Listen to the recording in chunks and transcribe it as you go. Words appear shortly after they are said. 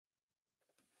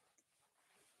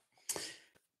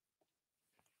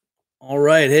All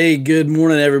right. Hey, good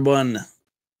morning, everyone.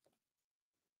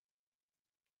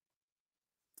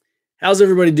 How's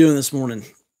everybody doing this morning?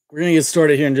 We're going to get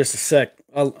started here in just a sec.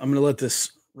 I'm going to let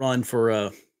this run for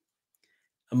a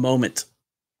moment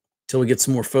till we get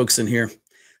some more folks in here.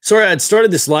 Sorry, I'd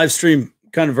started this live stream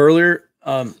kind of earlier,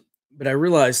 but I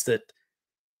realized that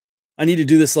I need to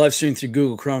do this live stream through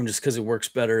Google Chrome just because it works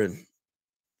better. And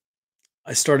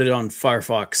I started on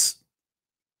Firefox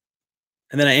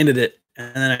and then I ended it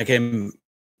and then I came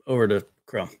over to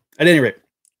Chrome. At any rate,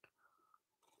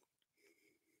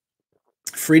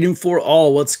 freedom for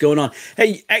all. What's going on?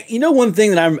 Hey, one thing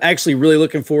that I'm actually really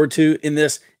looking forward to in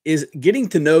this is getting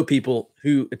to know people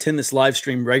who attend this live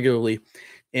stream regularly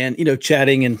and,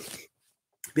 chatting and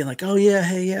being like, oh, yeah,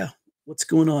 hey, yeah, what's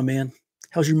going on, man?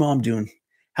 How's your mom doing?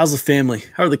 How's the family?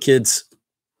 How are the kids?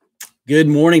 Good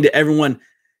morning to everyone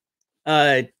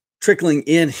trickling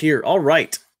in here. All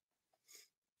right.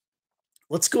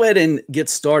 Let's go ahead and get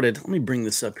started. Let me bring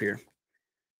this up here.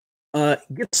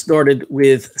 Get started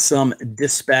with some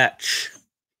dispatch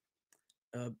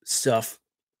stuff.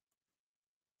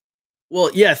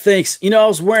 Well, yeah, thanks. I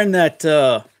was wearing that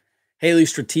Haley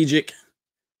Strategic.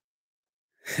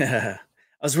 I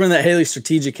was wearing that Haley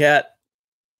Strategic hat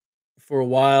for a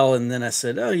while, and then I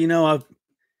said, "Oh,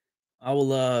 I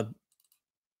will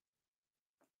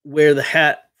wear the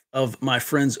hat of my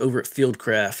friends over at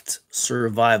Fieldcraft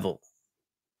Survival."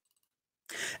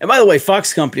 And by the way,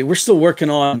 Fox Company, we're still working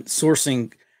on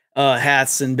sourcing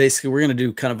hats, and basically we're going to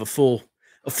do kind of a full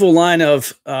line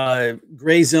of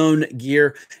Gray Zone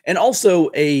gear, and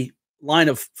also a line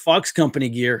of Fox Company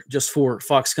gear just for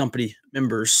Fox Company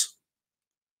members.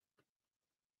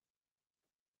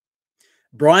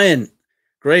 Brian,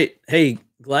 great. Hey,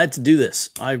 glad to do this.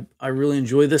 I really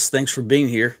enjoy this. Thanks for being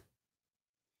here.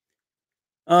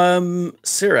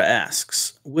 Sarah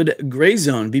asks, would Gray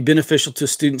Zone be beneficial to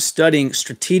students studying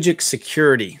strategic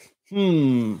security?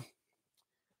 You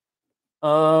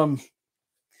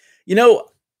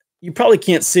probably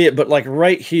can't see it, but like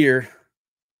right here,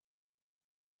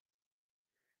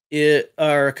 it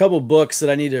are a couple books that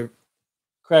I need to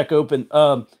crack open.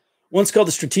 One's called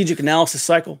the Strategic Analysis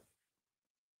Cycle.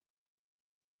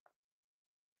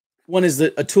 One is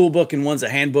a tool book and one's a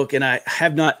handbook, and I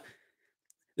have not.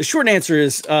 The short answer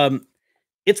is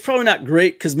it's probably not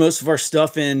great because most of our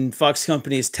stuff in Fox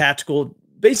Company is tactical,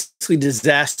 basically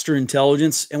disaster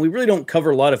intelligence, and we really don't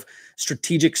cover a lot of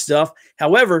strategic stuff.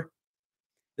 However,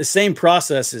 the same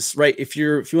process is right. If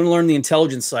you want to learn the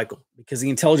intelligence cycle, because the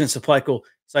intelligence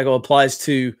cycle applies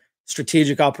to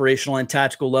strategic, operational, and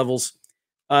tactical levels,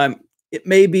 it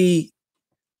may be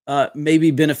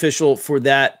beneficial for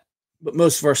that. But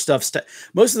most of our stuff,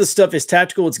 most of the stuff is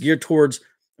tactical. It's geared towards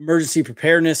emergency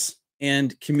preparedness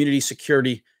and community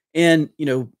security, and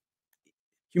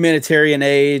humanitarian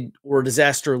aid or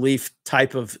disaster relief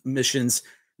type of missions.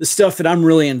 The stuff that I'm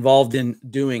really involved in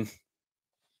doing.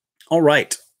 All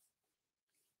right.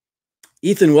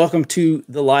 Ethan, welcome to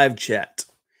the live chat.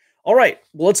 All right,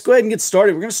 well, let's go ahead and get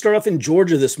started. We're going to start off in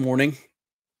Georgia this morning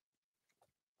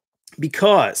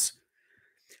because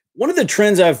one of the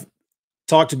trends I've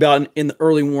talked about in the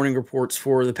early warning reports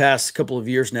for the past couple of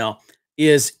years now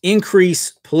is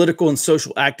increased political and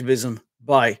social activism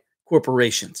by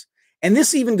corporations. And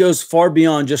this even goes far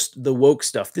beyond just the woke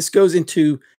stuff. This goes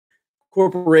into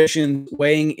corporations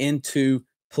weighing into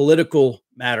political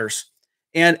matters.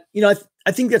 And,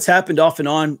 I think that's happened off and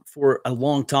on for a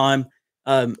long time,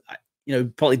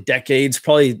 probably decades,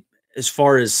 probably as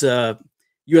far as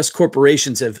U.S.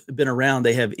 corporations have been around,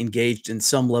 they have engaged in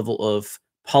some level of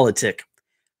politic.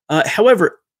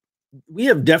 However, we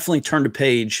have definitely turned a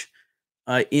page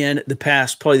in the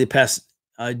past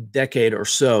decade or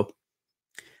so.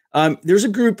 There's a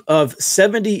group of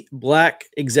 70 Black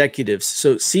executives,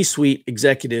 so C-suite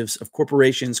executives of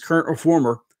corporations, current or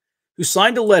former, who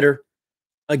signed a letter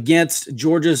against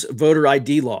Georgia's voter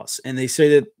ID laws. And they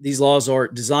say that these laws are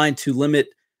designed to limit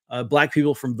Black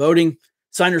people from voting.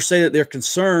 Signers say that they're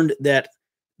concerned that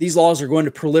these laws are going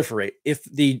to proliferate. If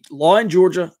the law in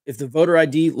Georgia, if the voter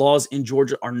ID laws in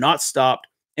Georgia are not stopped,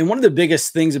 and one of the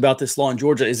biggest things about this law in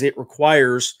Georgia is it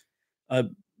requires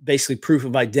basically proof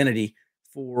of identity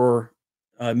for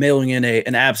mailing in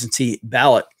an absentee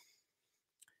ballot.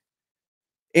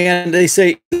 And they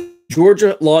say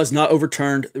Georgia law is not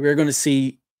overturned. We're going to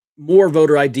see more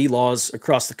voter ID laws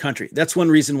across the country. That's one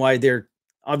reason why they're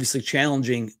obviously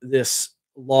challenging this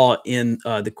law in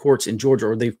the courts in Georgia,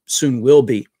 or they soon will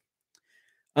be.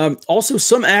 Also,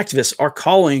 some activists are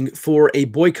calling for a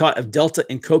boycott of Delta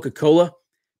and Coca-Cola.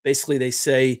 Basically, they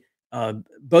say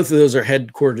Both of those are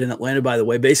headquartered in Atlanta, by the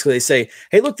way. Basically, they say,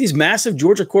 "Hey, look, these massive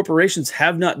Georgia corporations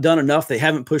have not done enough. They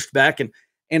haven't pushed back."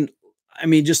 And I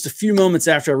mean, just a few moments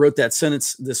after I wrote that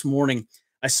sentence this morning,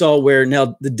 I saw where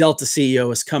now the Delta CEO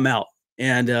has come out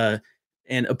and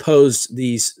opposed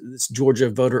this Georgia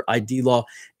voter ID law.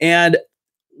 And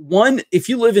if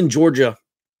you live in Georgia,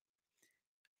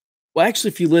 well, actually,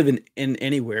 if you live in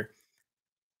anywhere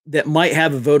that might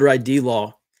have a voter ID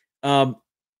law,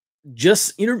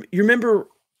 just you remember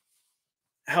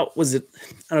how was it?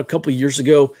 I don't know, a couple of years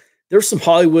ago, there were some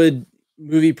Hollywood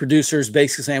movie producers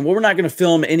basically saying, "Well, we're not going to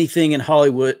film anything in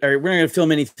Hollywood, or we're not going to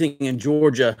film anything in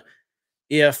Georgia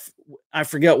if I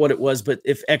forget what it was, but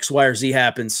if X, Y, or Z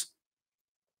happens."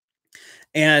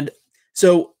 And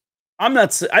so I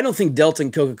don't think Delta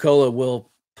and Coca-Cola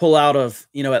will pull out of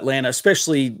Atlanta,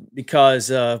 especially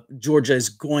because Georgia is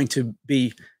going to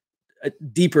be a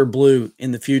deeper blue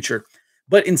in the future.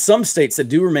 But in some states that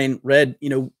do remain red,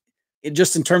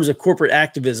 just in terms of corporate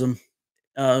activism,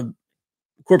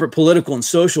 corporate political and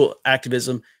social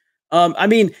activism, I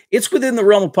mean, it's within the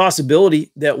realm of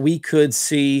possibility that we could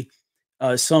see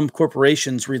some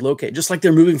corporations relocate, just like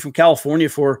they're moving from California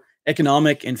for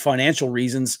economic and financial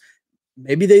reasons.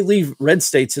 Maybe they leave red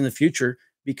states in the future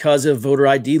because of voter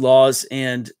ID laws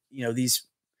and these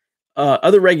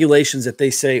other regulations that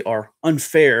they say are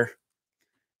unfair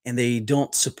and they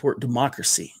don't support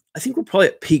democracy. I think we're probably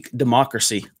at peak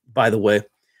democracy, by the way.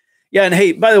 Yeah, and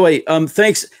hey, by the way,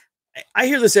 thanks. I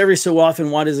hear this every so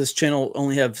often. Why does this channel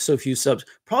only have so few subs?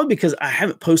 Probably because I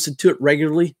haven't posted to it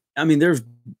regularly. I mean, there's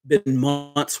been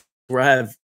months where I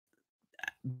have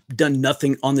done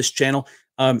nothing on this channel.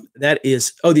 That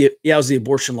is, it was the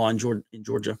abortion law in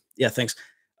Georgia. Yeah, thanks.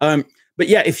 But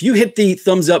yeah, if you hit the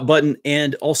thumbs up button,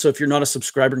 and also if you're not a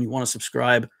subscriber and you want to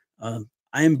subscribe,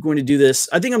 I am going to do this.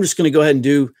 I think I'm just going to go ahead and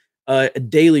do a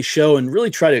daily show and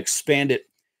really try to expand it.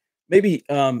 Maybe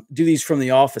do these from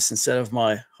the office instead of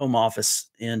my home office,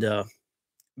 and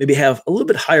maybe have a little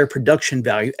bit higher production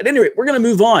value. At any rate, we're going to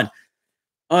move on.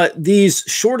 These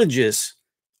shortages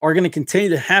are going to continue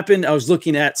to happen. I was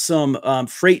looking at some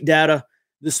freight data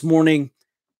this morning,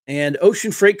 and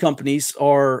ocean freight companies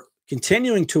are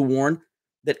continuing to warn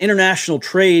that international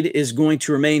trade is going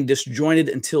to remain disjointed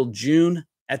until June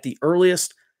at the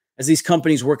earliest, as these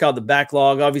companies work out the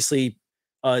backlog. Obviously,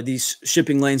 these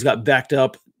shipping lanes got backed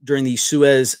up during the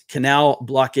Suez Canal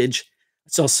blockage. I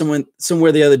saw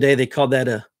somewhere the other day, they called that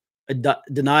a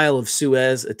denial of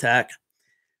Suez attack.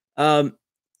 And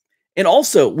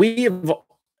also,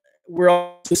 we're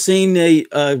also seeing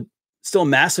still a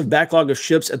massive backlog of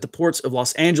ships at the ports of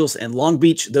Los Angeles and Long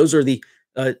Beach. Those are the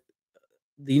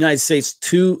United States'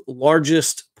 two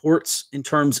largest ports in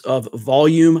terms of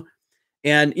volume.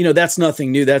 And, that's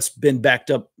nothing new. That's been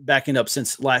backing up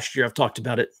since last year. I've talked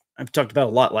about it. I've talked about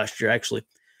it a lot last year, actually.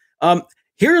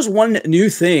 Here's one new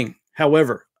thing,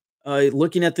 however,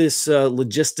 looking at this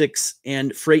logistics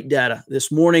and freight data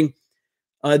this morning,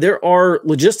 there are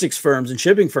logistics firms and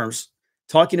shipping firms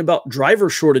talking about driver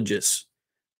shortages.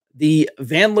 The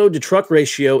van load to truck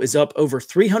ratio is up over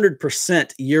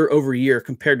 300% year over year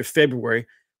compared to February,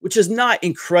 which is not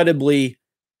incredibly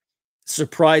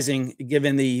surprising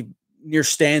given the near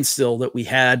standstill that we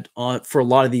had for a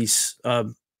lot of these,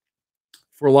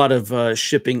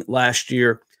 shipping last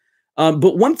year.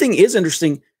 But one thing is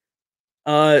interesting.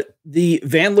 The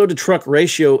van load to truck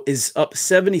ratio is up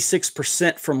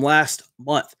 76% from last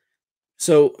month.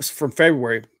 So from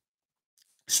February.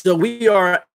 So we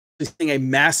are seeing a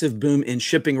massive boom in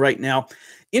shipping right now.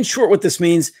 In short, what this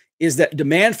means is that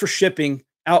demand for shipping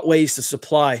outweighs the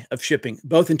supply of shipping,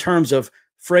 both in terms of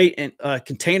freight and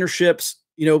container ships.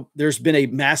 There's been a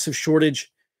massive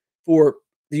shortage for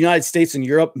the United States and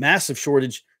Europe, massive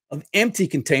shortage of empty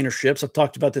container ships. I've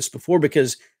talked about this before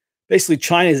because basically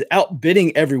China is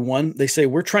outbidding everyone. They say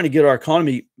we're trying to get our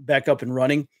economy back up and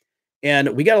running, and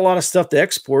we got a lot of stuff to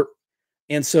export.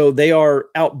 And so they are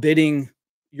outbidding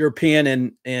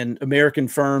European and American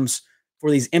firms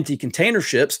for these empty container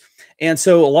ships. And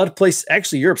so a lot of places,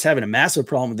 actually Europe's having a massive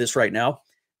problem with this right now.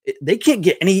 They can't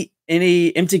get any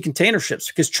empty container ships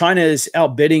because China is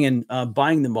outbidding and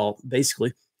buying them all,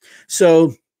 basically.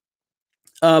 So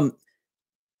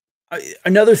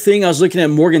another thing, I was looking at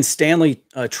Morgan Stanley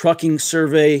trucking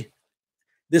survey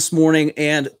this morning,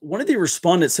 and one of the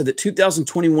respondents said that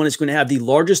 2021 is going to have the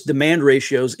largest demand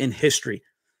ratios in history.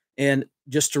 And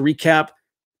just to recap,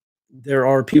 there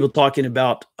are people talking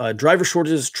about driver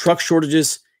shortages, truck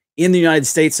shortages in the United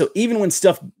States. So even when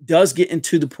stuff does get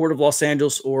into the port of Los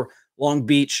Angeles or Long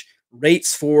Beach,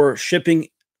 rates for shipping,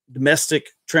 domestic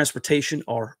transportation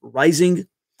are rising.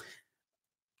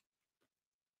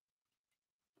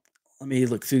 let me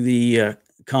look through the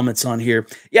comments on here.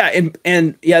 Yeah,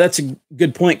 and yeah, that's a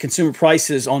good point. Consumer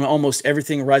prices on almost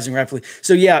everything are rising rapidly.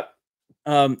 So yeah,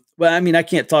 well, I mean, I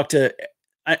can't talk to.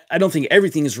 I don't think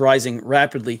everything is rising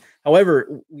rapidly.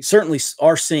 However, we certainly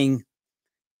are seeing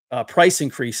price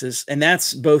increases, and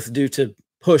that's both due to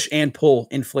push and pull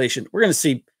inflation. We're going to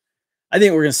see. I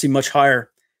think we're going to see much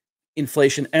higher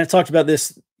inflation. And I talked about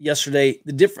this yesterday.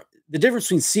 The difference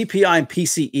between CPI and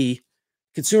PCE,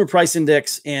 Consumer Price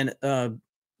Index, and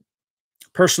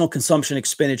personal consumption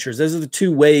expenditures. Those are the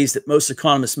two ways that most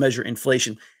economists measure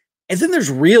inflation. And then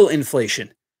there's real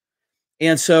inflation.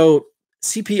 And so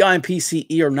CPI and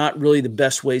PCE are not really the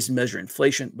best ways to measure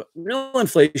inflation, but real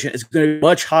inflation is going to be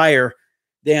much higher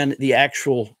than the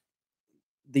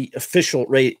official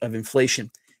rate of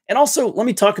inflation. And also, let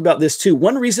me talk about this too.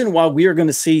 One reason why we are going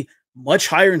to see much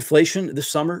higher inflation this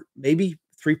summer, maybe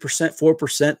 3%,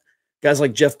 4%. Guys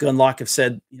like Jeff Gundlach have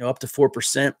said, up to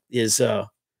 4% is, he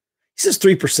says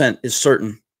 3% is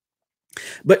certain.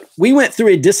 But we went through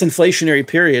a disinflationary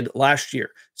period last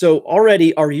year. So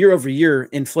already our year over year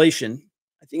inflation,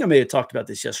 I think I may have talked about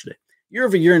this yesterday. Year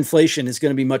over year inflation is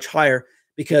going to be much higher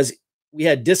because we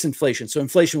had disinflation. So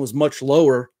inflation was much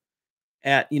lower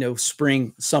at,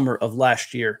 spring, summer of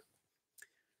last year.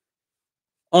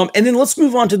 And then let's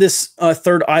move on to this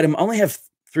third item. I only have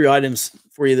 3 items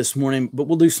for you this morning, but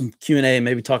we'll do some Q&A and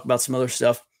maybe talk about some other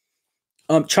stuff.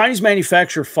 Chinese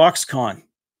manufacturer Foxconn,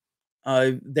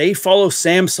 they follow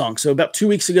Samsung. So about 2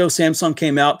 weeks ago, Samsung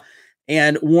came out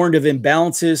and warned of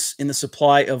imbalances in the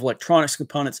supply of electronics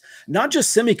components, not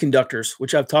just semiconductors,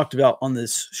 which I've talked about on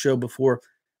this show before,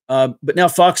 but now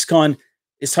Foxconn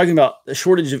is talking about the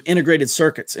shortage of integrated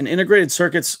circuits. And integrated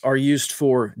circuits are used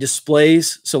for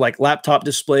displays, so like laptop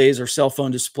displays or cell phone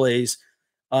displays,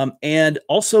 and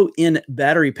also in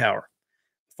battery power.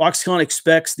 Foxconn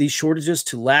expects these shortages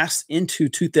to last into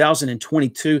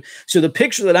 2022. So the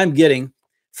picture that I'm getting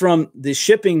from the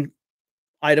shipping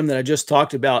item that I just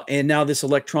talked about, and now this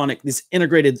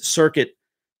integrated circuit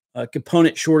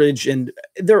component shortage, and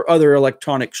there are other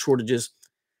electronic shortages.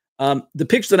 The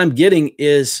picture that I'm getting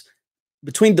is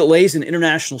between delays in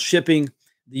international shipping,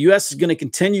 the U.S. is going to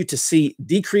continue to see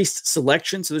decreased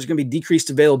selection. So there's going to be decreased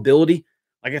availability.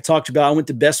 Like I talked about, I went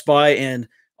to Best Buy and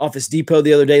Office Depot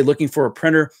the other day looking for a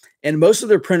printer, and most of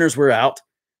their printers were out,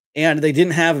 and they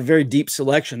didn't have a very deep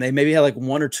selection. They maybe had like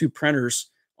 1 or 2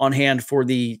 printers on hand for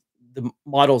the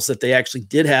models that they actually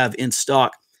did have in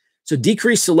stock. So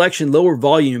decreased selection, lower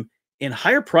volume, and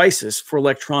higher prices for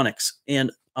electronics. And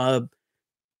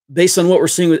based on what we're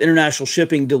seeing with international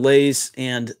shipping delays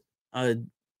and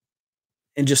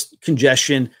just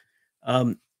congestion,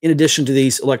 in addition to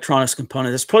these electronics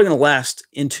components, it's probably going to last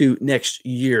into next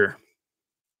year.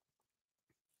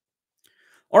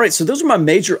 All right, so those are my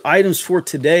major items for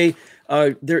today.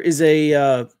 There is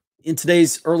in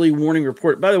today's early warning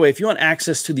report. By the way, if you want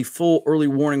access to the full early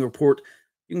warning report,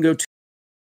 you can go to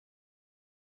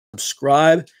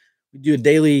subscribe. We do a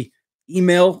daily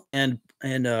email and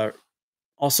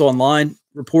also online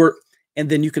report. And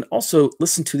then you can also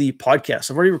listen to the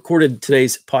podcast. I've already recorded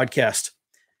today's podcast.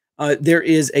 There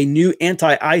is a new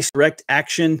anti-ICE direct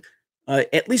action,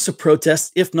 at least a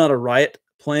protest, if not a riot,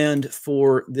 planned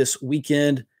for this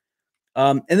weekend.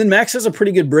 And then Max has a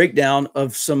pretty good breakdown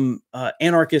of some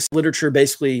anarchist literature,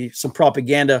 basically some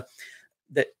propaganda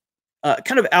that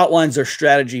kind of outlines their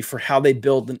strategy for how they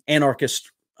build an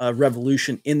anarchist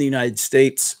revolution in the United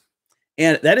States.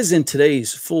 And that is in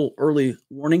today's full early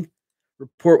warning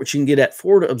report, which you can get at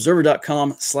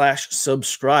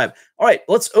floridaobserver.com/subscribe. All right,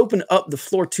 let's open up the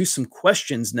floor to some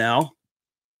questions now.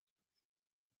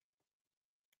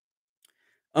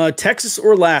 Texas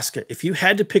or Alaska, if you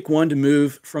had to pick one to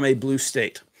move from a blue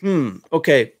state.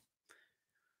 Okay.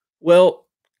 Well,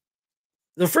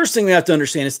 the first thing we have to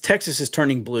understand is Texas is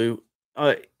turning blue.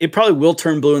 It probably will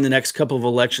turn blue in the next couple of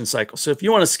election cycles. So if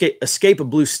you want to escape a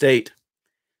blue state,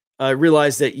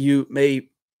 realize that you may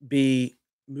be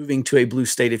moving to a blue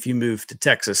state if you move to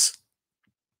Texas.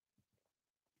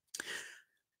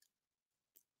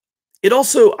 It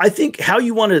also, I think, how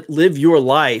you want to live your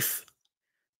life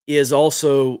is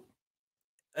also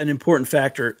an important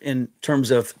factor in terms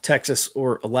of Texas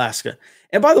or Alaska.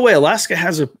 And by the way, Alaska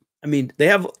has they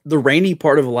have the rainy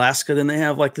part of Alaska, then they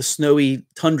have like the snowy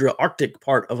tundra Arctic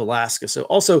part of Alaska. So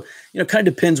also, kind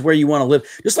of depends where you want to live.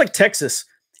 Just like Texas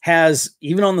has,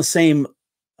 even on the same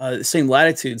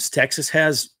latitudes, Texas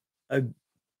has a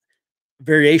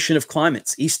variation of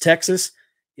climates. East Texas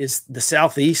is the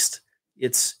Southeast.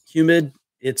 It's humid.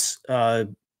 It's, I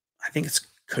think it's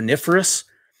coniferous.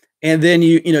 And then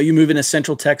you move into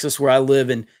Central Texas where I live,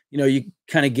 and you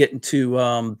kind of get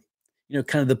into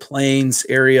kind of the plains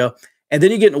area. And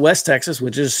then you get into West Texas,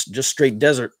 which is just straight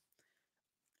desert.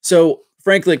 So,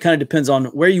 frankly, it kind of depends on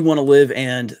where you want to live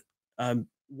and um,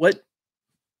 what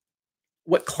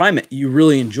climate you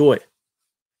really enjoy.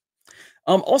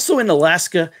 Also in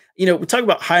Alaska, we talk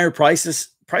about higher prices.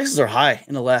 Prices are high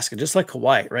in Alaska, just like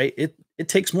Hawaii, right? It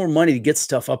takes more money to get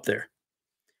stuff up there.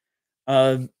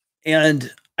 Uh,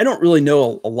 and I don't really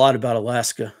know a lot about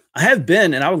Alaska. I have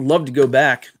been, and I would love to go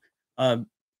back. Um,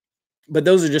 but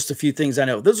those are just a few things I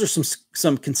know. Those are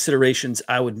some considerations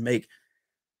I would make.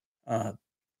 Uh,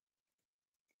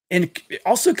 and it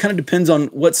also kind of depends on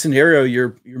what scenario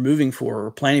you're moving for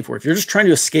or planning for. If you're just trying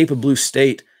to escape a blue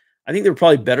state, I think there are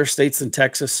probably better states than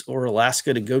Texas or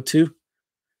Alaska to go to.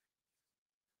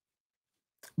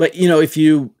 But if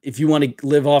you want to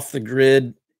live off the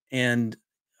grid and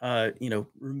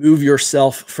remove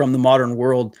yourself from the modern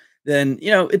world, then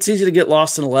it's easy to get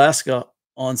lost in Alaska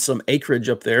on some acreage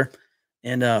up there.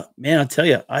 And man, I tell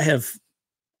you, I've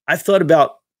thought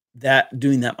about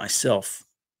doing that myself.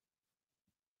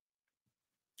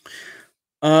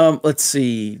 Let's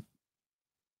see.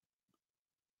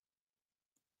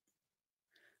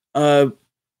 Uh,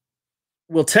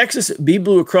 will Texas be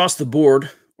blue across the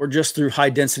board or just through high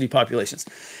density populations?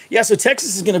 Yeah, so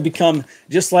Texas is going to become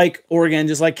just like Oregon,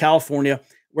 just like California,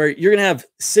 where you're going to have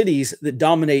cities that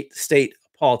dominate state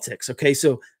politics. Okay,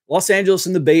 so Los Angeles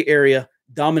and the Bay Area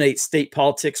dominate state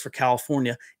politics for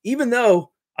California, even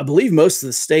though I believe most of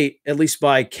the state, at least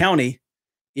by county,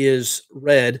 is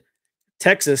red.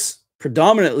 Texas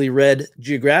predominantly red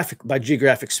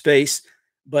geographic space,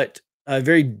 but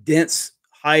very dense,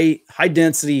 high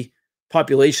density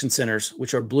population centers,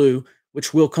 which are blue,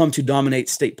 which will come to dominate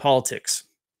state politics.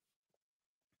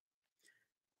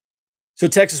 So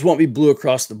Texas won't be blue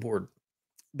across the board,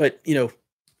 but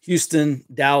Houston,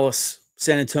 Dallas,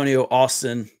 San Antonio,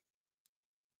 Austin,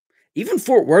 even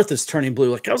Fort Worth is turning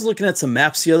blue. Like I was looking at some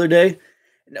maps the other day.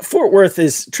 Fort Worth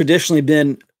has traditionally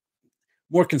been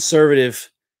more conservative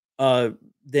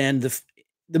than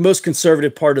the most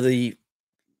conservative part of the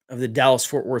Dallas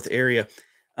Fort Worth area.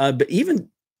 But even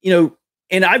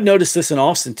and I've noticed this in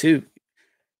Austin too.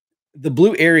 The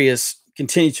blue areas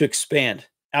continue to expand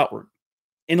outward,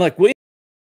 and like William,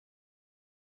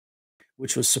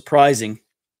 which was surprising.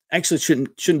 Actually,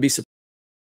 shouldn't be surprising.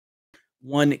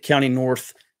 One county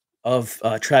north of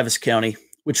Travis County,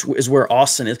 which is where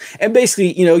Austin is, and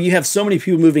basically, you have so many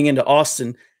people moving into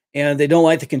Austin, and they don't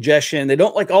like the congestion. They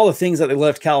don't like all the things that they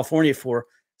left California for.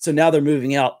 So now they're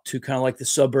moving out to kind of like the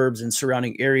suburbs and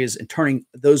surrounding areas and turning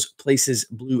those places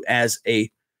blue as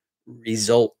a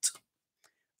result.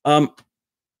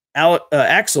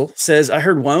 Axel says, I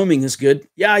heard Wyoming is good.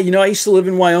 Yeah, I used to live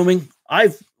in Wyoming.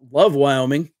 I love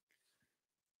Wyoming.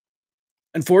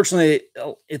 Unfortunately,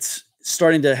 it's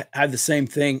starting to have the same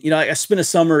thing. I spent a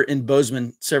summer in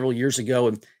Bozeman several years ago,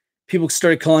 and people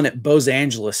started calling it Bose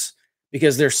Angeles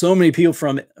because there's so many people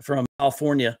from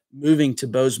California moving to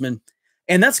Bozeman.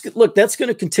 And that's going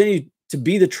to continue to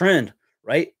be the trend,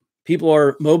 right? People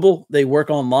are mobile. They work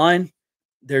online.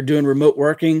 They're doing remote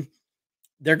working.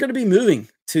 They're going to be moving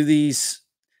to these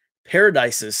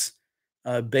paradises,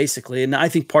 basically. And I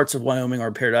think parts of Wyoming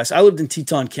are paradise. I lived in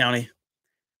Teton County.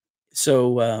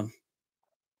 So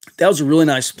that was a really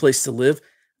nice place to live.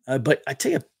 But I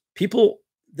tell you,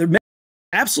 they're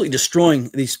absolutely destroying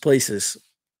these places,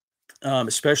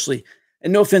 especially,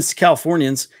 and no offense to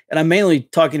Californians, and I'm mainly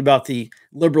talking about the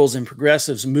liberals and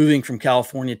progressives moving from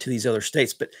California to these other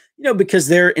states, but because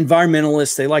they're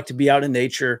environmentalists, they like to be out in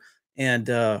nature, and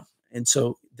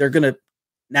so they're going to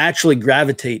naturally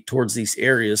gravitate towards these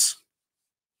areas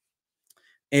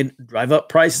and drive up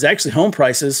prices. Actually, home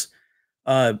prices,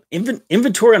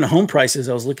 inventory on home prices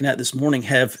I was looking at this morning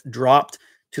have dropped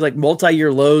to like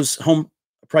multi-year lows. Home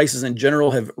prices in general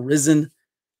have risen,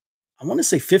 I want to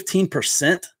say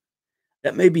 15%.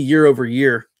 That may be year over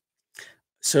year.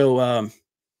 So,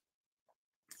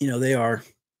 they are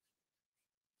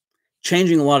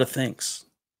changing a lot of things.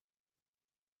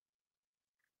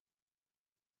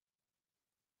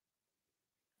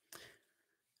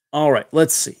 All right,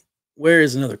 let's see. Where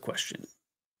is another question?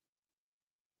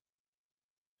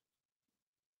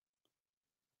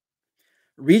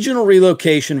 Regional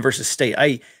relocation versus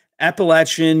state.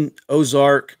 Appalachian,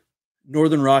 Ozark,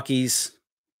 Northern Rockies.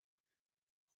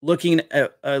 Looking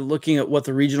at what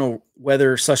the regional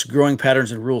weather / growing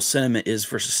patterns and rural sentiment is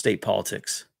versus state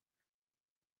politics.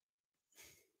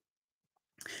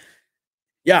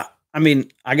 Yeah, I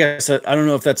mean, I guess I don't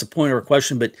know if that's a point or a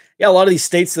question, but yeah, a lot of these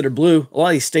states that are blue, a lot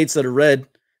of these states that are red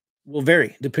will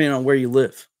vary depending on where you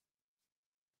live.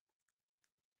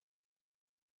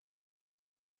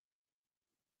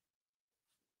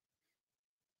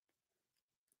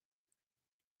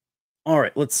 All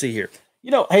right, let's see here.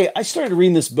 Hey, I started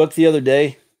reading this book the other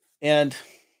day, and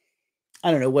I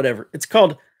don't know, whatever. It's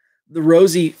called The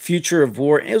Rosy Future of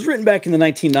War. It was written back in the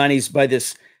 1990s by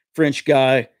this French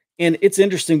guy, and it's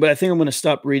interesting, but I think I'm going to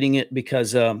stop reading it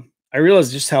because I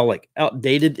realize just how like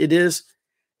outdated it is.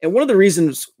 And one of the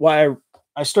reasons why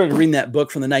I started reading that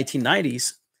book from the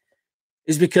 1990s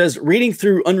is because reading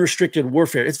through Unrestricted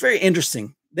Warfare, it's very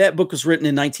interesting. That book was written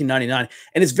in 1999,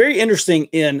 and it's very interesting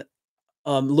in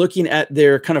looking at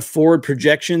their kind of forward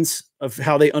projections of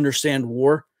how they understand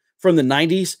war from the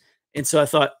 90s. And so I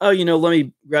thought, oh, let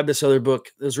me grab this other book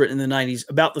that was written in the 90s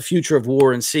about the future of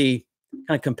war and see,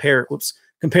 kind of compare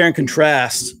and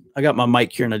contrast. I got my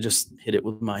mic here and I just hit it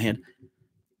with my hand.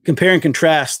 Compare and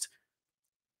contrast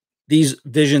these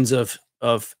visions of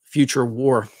future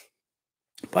war.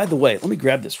 By the way, let me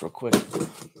grab this real quick.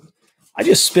 I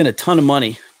just spent a ton of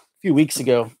money a few weeks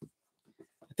ago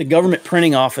at the government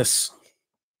printing office,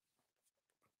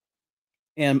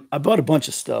 and I bought a bunch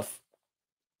of stuff,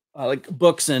 like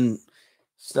books and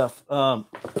stuff. But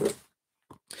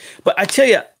I tell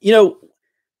you,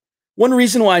 one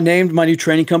reason why I named my new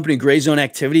training company Gray Zone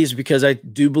Activity is because I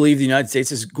do believe the United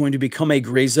States is going to become a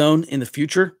gray zone in the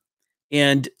future,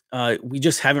 and we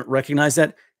just haven't recognized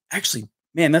that. Actually,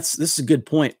 man, this is a good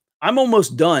point. I'm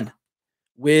almost done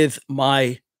with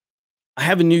I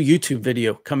have a new YouTube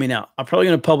video coming out. I'm probably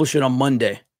going to publish it on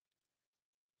Monday.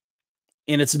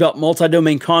 And it's about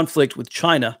multi-domain conflict with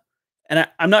China. And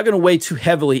I'm not going to weigh too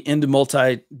heavily into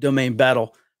multi-domain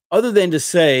battle, other than to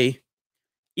say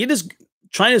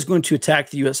China is going to attack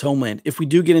the U.S. homeland. If we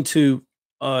do get into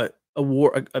a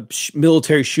war, a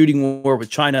military shooting war with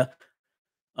China,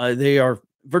 they are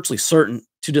virtually certain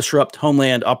to disrupt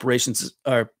homeland operations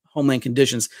or homeland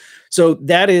conditions. So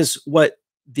that is what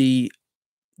the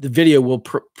video will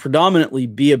predominantly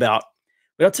be about.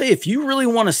 But I'll tell you, if you really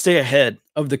want to stay ahead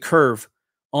of the curve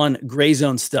on gray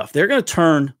zone stuff, they're going to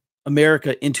turn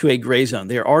America into a gray zone.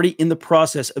 They're already in the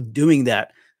process of doing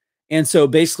that. And so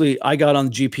basically I got on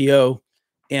the GPO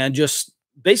and just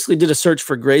basically did a search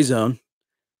for gray zone.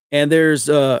 And there's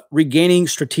regaining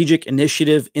strategic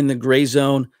initiative in the gray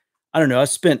zone. I don't know. I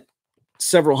spent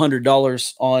several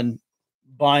 $100s on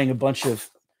buying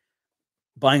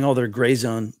all their gray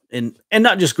zone and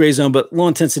not just gray zone, but low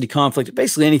intensity conflict,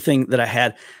 basically anything that I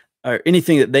had or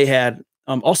anything that they had.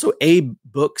 Also ABE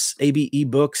Books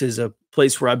is a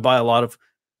place where I buy a lot of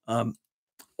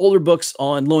older books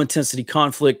on low intensity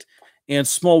conflict and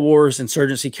small wars,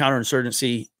 insurgency,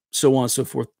 counterinsurgency, so on and so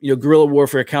forth. Guerrilla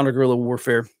warfare, counter guerrilla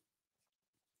warfare.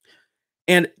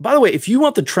 And by the way, if you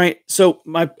want the train, so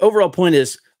my overall point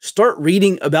is start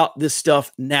reading about this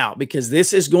stuff now, because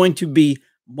this is going to be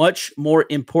much more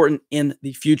important in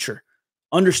the future.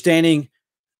 Understanding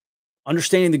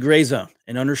the gray zone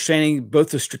and understanding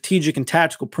both the strategic and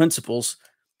tactical principles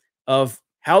of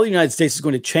how the United States is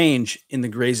going to change in the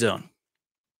gray zone.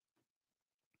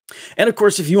 And of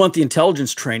course, if you want the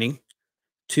intelligence training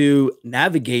to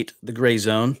navigate the gray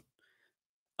zone,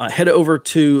 head over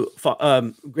to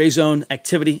Gray Zone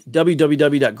Activity,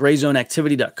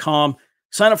 www.grayzoneactivity.com.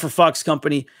 Sign up for Fox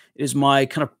Company. It is my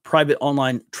kind of private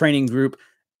online training group.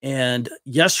 And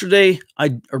Monday,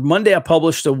 I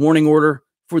published a warning order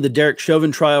for the Derek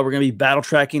Chauvin trial. We're going to be battle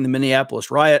tracking the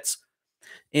Minneapolis riots.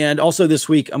 And also this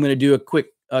week, I'm going to do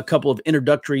a couple of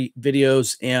introductory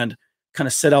videos and kind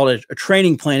of set out a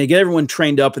training plan to get everyone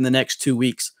trained up in the next 2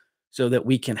 weeks so that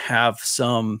we can have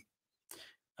some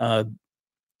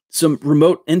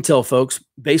remote intel folks.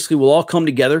 Basically, we'll all come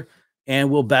together and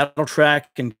we'll battle track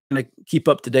and kind of keep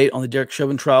up to date on the Derek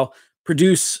Chauvin trial,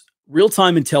 produce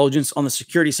real-time intelligence on the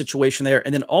security situation there,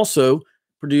 and then also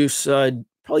produce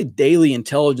probably daily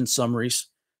intelligence summaries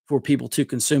for people to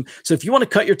consume. So if you want to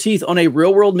cut your teeth on a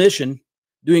real-world mission,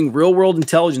 doing real-world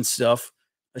intelligence stuff,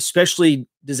 especially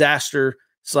disaster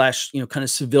 / kind of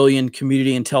civilian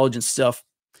community intelligence stuff,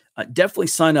 definitely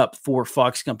sign up for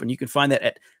Fox Company. You can find that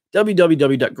at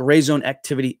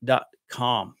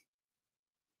www.grayzoneactivity.com.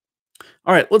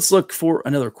 All right, let's look for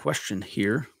another question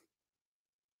here.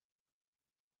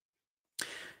 Do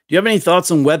you have any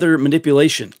thoughts on weather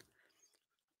manipulation?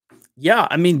 Yeah,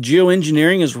 I mean,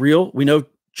 geoengineering is real. We know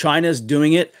China is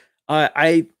doing it.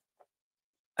 I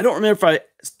don't remember if I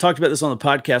talked about this on the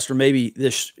podcast or maybe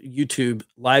this YouTube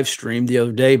live stream the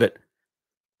other day, but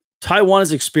Taiwan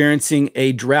is experiencing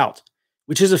a drought,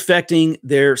 which is affecting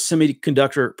their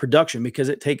semiconductor production because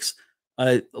it takes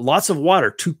lots of water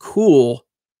to cool,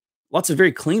 lots of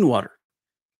very clean water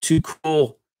to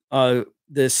cool the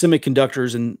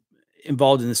semiconductors and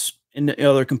involved in this and the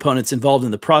other components involved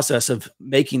in the process of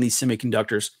making these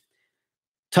semiconductors.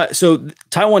 So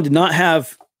Taiwan did not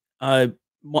have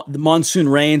the monsoon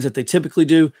rains that they typically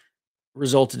do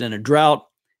resulted in a drought.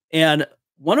 And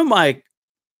one of my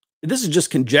this is just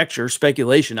conjecture,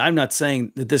 speculation. I'm not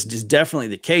saying that this is definitely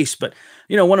the case, but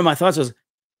one of my thoughts was,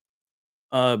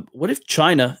 what if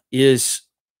China is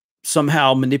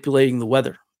somehow manipulating the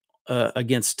weather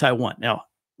against Taiwan? Now,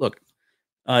 look,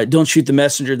 don't shoot the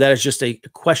messenger. That is just a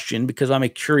question because I'm a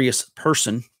curious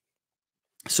person.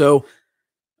 So,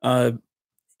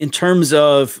 in terms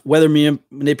of weather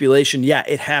manipulation, yeah,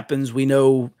 it happens. We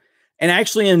know, and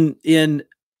actually, in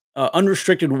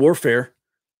unrestricted warfare,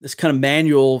 this kind of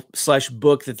manual /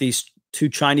 book that these two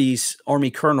Chinese army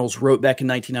colonels wrote back in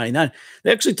 1999,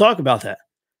 they actually talk about that.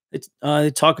 They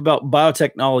talk about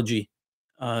biotechnology,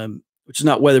 which is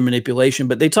not weather manipulation,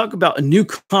 but they talk about a new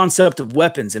concept of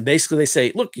weapons. And basically they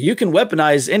say, look, you can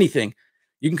weaponize anything.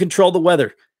 You can control the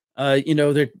weather.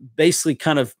 They're basically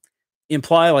kind of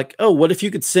imply like, oh, what if you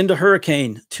could send a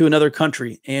hurricane to another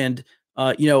country? And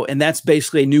and that's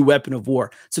basically a new weapon of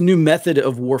war. It's a new method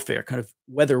of warfare, kind of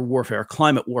weather warfare,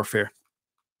 climate warfare.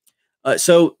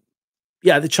 So,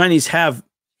 yeah, the Chinese have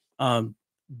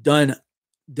done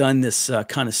this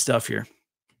kind of stuff here,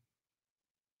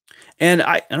 and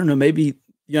I don't know, maybe the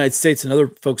United States and other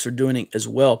folks are doing it as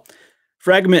well.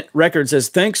 Fragment Records says,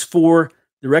 "Thanks for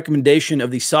the recommendation of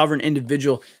the Sovereign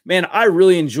Individual." Man, I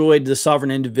really enjoyed the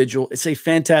Sovereign Individual. It's a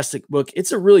fantastic book.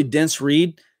 It's a really dense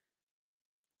read.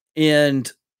 And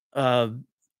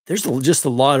there's just a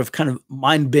lot of kind of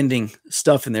mind-bending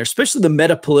stuff in there, especially the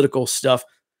meta-political stuff.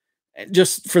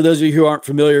 Just for those of you who aren't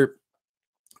familiar,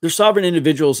 they're Sovereign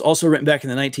Individuals, also written back in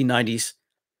the 1990s.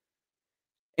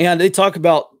 And they talk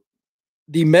about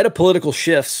the meta-political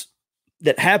shifts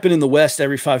that happen in the West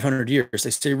every 500 years. They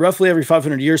say roughly every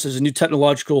 500 years there's a new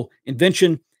technological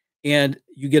invention, and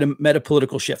you get a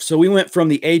meta-political shift. So we went from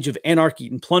the age of anarchy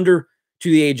and plunder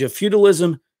to the age of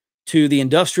feudalism, to the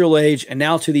industrial age, and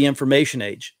now to the information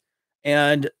age.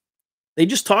 And they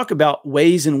just talk about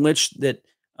ways in which that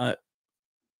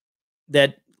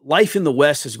life in the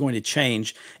West is going to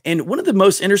change. And one of the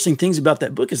most interesting things about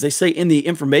that book is they say in the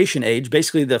information age,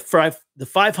 basically the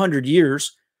 500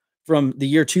 years from the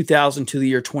year 2000 to the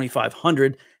year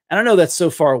 2500. And I know that's so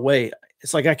far away.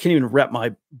 It's like I can't even wrap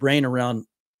my brain around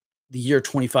the year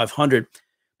 2500.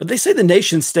 But they say the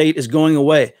nation state is going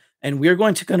away. And we're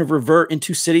going to kind of revert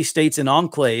into city states and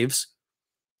enclaves.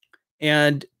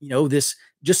 And, this,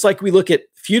 just like we look at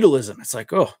feudalism, it's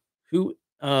like, oh, who,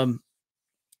 and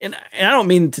I don't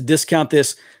mean to discount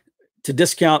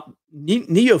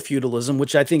neo-feudalism,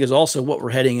 which I think is also what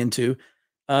we're heading into.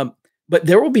 But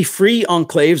there will be free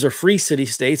enclaves or free city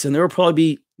states, and there will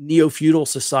probably be neo-feudal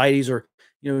societies or,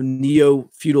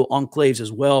 neo-feudal enclaves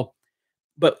as well.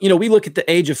 But, we look at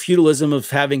the age of feudalism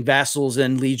of having vassals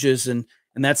and lieges and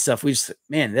that stuff. We just,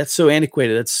 man, that's so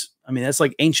antiquated. That's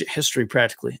like ancient history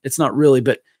practically. It's not really,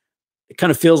 but it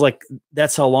kind of feels like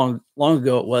that's how long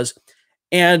ago it was.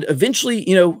 And eventually,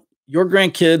 your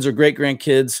grandkids or great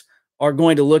grandkids are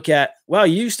going to look at, wow,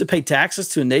 you used to pay taxes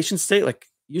to a nation state, like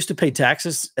you used to pay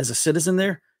taxes as a citizen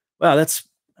there. Wow, that's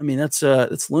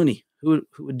loony. Who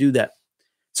would do that?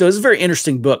 So it's a very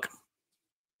interesting book.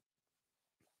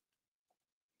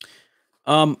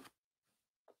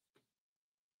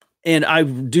 And I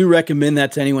do recommend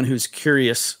that to anyone who's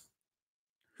curious.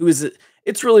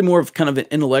 It's really more of kind of an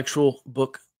intellectual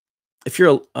book. If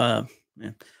you're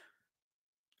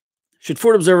should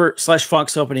Ford Observer /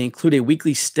 Fox Company include a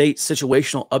weekly state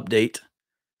situational update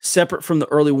separate from the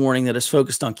early warning that is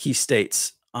focused on key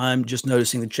states? I'm just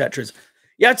noticing the chat trends.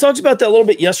 Yeah, I talked about that a little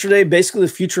bit yesterday. Basically, the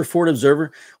future Ford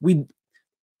Observer. We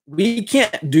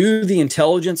can't do the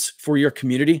intelligence for your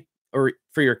community or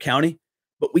for your county,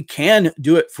 but we can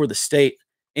do it for the state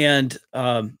and,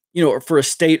 or for a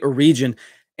state or region.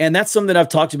 And that's something that I've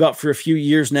talked about for a few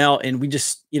years now. And we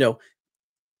just,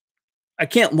 I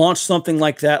can't launch something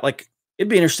like that. Like it'd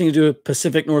be interesting to do a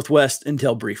Pacific Northwest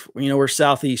intel brief, or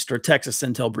Southeast or Texas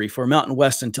intel brief or Mountain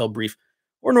West intel brief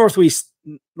or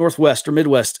Northwest or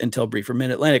Midwest intel brief or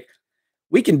Mid-Atlantic.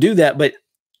 We can do that, but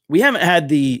we haven't had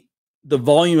the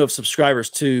volume of subscribers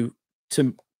to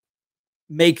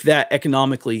make that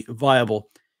economically viable.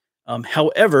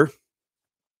 However,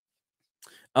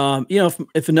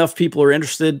 if enough people are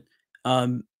interested,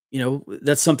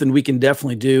 that's something we can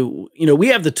definitely do. We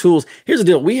have the tools. Here's the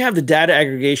deal. We have the data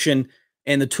aggregation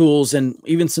and the tools and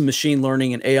even some machine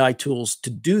learning and AI tools to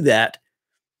do that.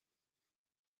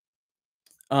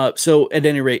 So at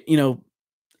any rate,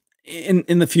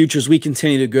 in the future, as we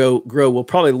continue to grow, we'll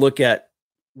probably look at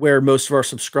where most of our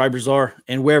subscribers are,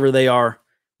 and wherever they are,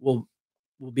 will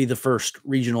be the first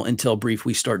regional intel brief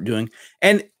we start doing.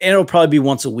 And it'll probably be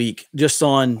once a week, just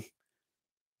on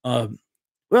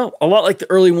Well, a lot like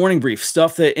the early warning brief,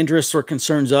 stuff that interests or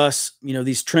concerns us,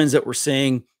 these trends that we're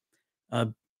seeing, uh,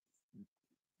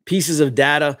 pieces of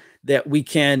data that we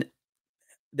can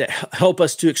that help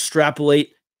us to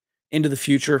extrapolate into the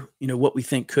future, what we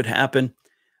think could happen.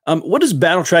 What does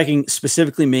battle tracking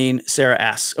specifically mean? Sarah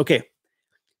asks. Okay.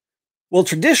 Well,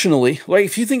 traditionally, like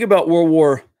if you think about World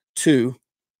War II,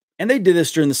 and they did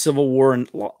this during the Civil War and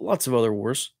lots of other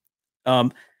wars.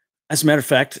 Um, as a matter of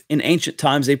fact, in ancient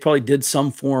times, they probably did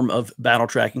some form of battle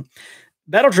tracking.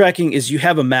 Battle tracking is you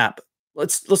have a map.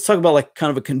 Let's talk about like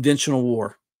kind of a conventional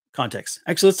war context.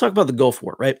 Actually, let's talk about the Gulf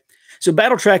War, right? So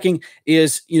battle tracking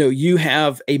is, you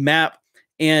have a map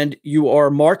and you are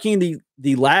marking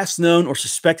the last known or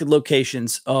suspected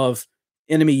locations of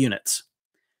enemy units.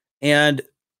 And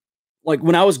like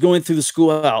when I was going through the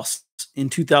schoolhouse in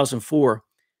 2004,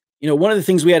 one of the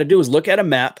things we had to do was look at a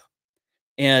map.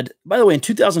 And by the way, in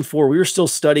 2004, we were still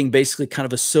studying basically kind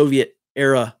of a Soviet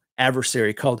era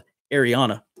adversary called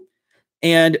Ariana.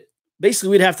 And basically,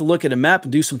 we'd have to look at a map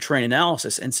and do some terrain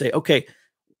analysis and say, okay,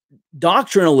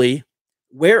 doctrinally,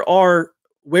 where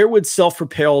would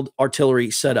self-propelled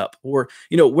artillery set up? Or,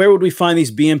 where would we find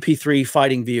these BMP-3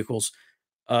 fighting vehicles?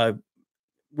 Where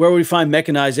would we find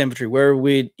mechanized infantry? Where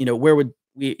would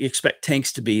we expect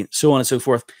tanks to be? So on and so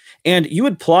forth. And you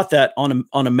would plot that on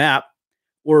a map,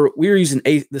 or we were using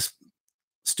this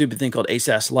stupid thing called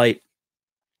ASAS Lite.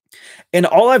 And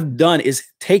all I've done is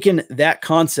taken that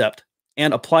concept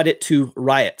and applied it to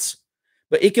riots.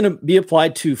 But it can be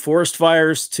applied to forest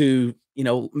fires, to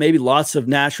maybe lots of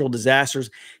natural disasters,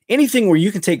 anything where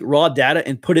you can take raw data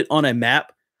and put it on a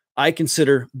map. I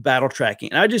consider battle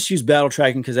tracking. And I just use battle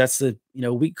tracking because that's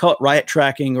we call it riot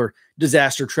tracking or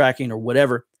disaster tracking or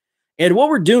whatever. And what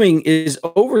we're doing is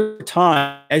over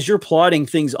time, as you're plotting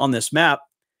things on this map,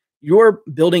 you're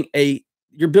building a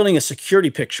security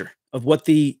picture of what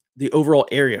the overall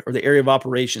area or the area of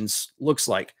operations looks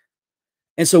like.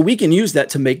 And so we can use that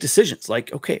to make decisions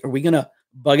like, okay, are we going to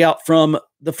bug out from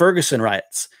the Ferguson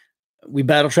riots? We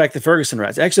battle track the Ferguson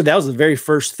riots. Actually, that was the very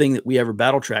first thing that we ever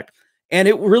battle tracked. And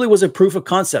it really was a proof of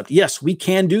concept. Yes, we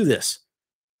can do this.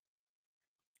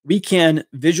 We can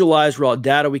visualize raw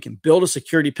data. We can build a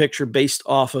security picture based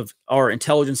off of our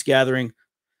intelligence gathering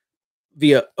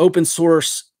via open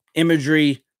source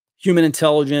imagery, human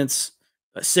intelligence,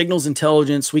 signals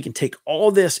intelligence. We can take all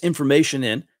this information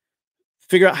in,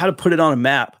 figure out how to put it on a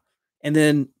map, and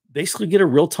then basically get a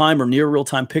real-time or near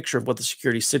real-time picture of what the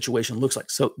security situation looks like.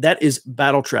 So that is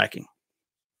battle tracking.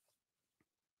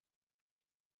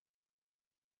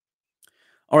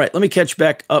 All right, let me catch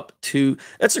back up to,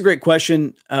 that's a great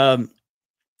question. And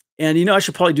I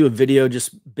should probably do a video,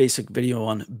 just basic video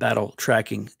on battle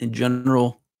tracking in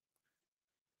general.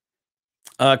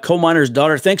 Coal miner's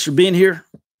daughter, thanks for being here.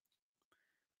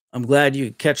 I'm glad you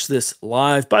could catch this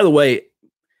live. By the way,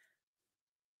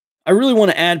 I really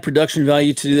want to add production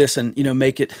value to this and,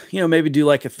 make it, maybe do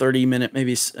like a 30-minute,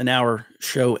 maybe an hour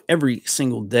show every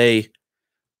single day.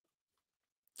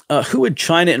 Who would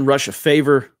China and Russia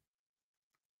favor?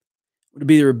 Would it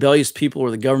be the rebellious people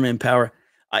or the government in power?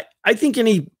 I think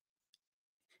any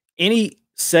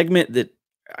segment that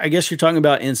I guess you're talking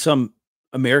about in some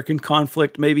American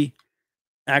conflict, maybe,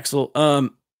 Axel.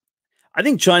 I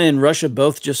think China and Russia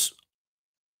both just,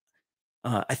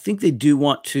 I think they do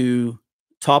want to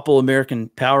topple American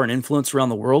power and influence around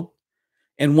the world.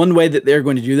 And one way that they're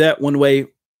going to do that, one way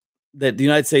that the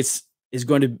United States is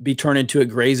going to be turned into a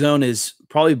gray zone is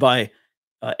probably by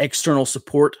external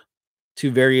support to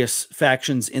various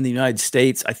factions in the United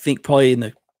States. I think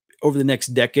probably over the next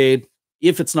decade,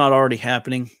 if it's not already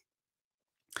happening.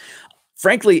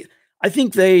 Frankly, I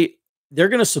think they're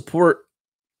going to support.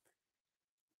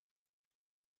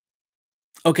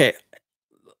 Okay,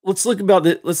 let's look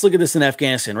at this in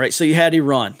Afghanistan, right? So you had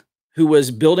Iran, who was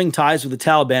building ties with the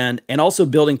Taliban and also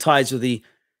building ties with the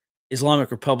Islamic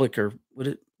Republic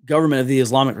government of the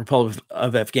Islamic Republic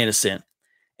of Afghanistan.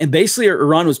 And basically,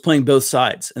 Iran was playing both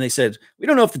sides. And they said, we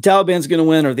don't know if the Taliban's going to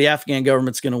win or the Afghan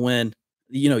government's going to win.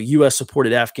 U.S.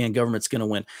 supported Afghan government's going to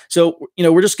win. So,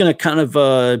 we're just going to kind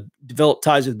of develop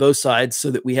ties with both sides so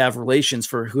that we have relations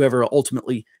for whoever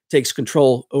ultimately takes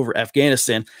control over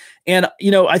Afghanistan. And,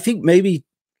 I think maybe,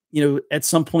 at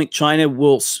some point, China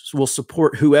will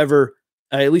support whoever,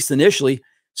 at least initially,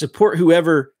 support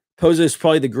whoever poses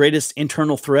probably the greatest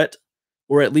internal threat,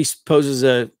 or at least poses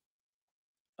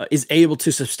is able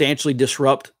to substantially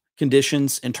disrupt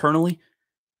conditions internally.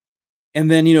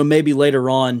 And then, maybe later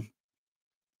on,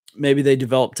 maybe they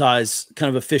develop ties, kind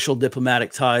of official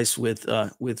diplomatic ties with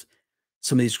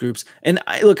some of these groups. And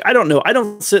I don't know. I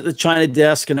don't sit at the China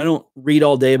desk and I don't read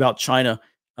all day about China.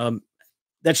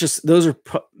 that's just those are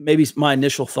maybe my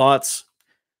initial thoughts.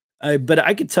 But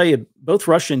I could tell you, both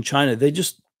Russia and China, they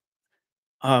just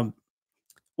um,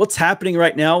 what's happening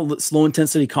right now, this low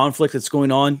intensity conflict that's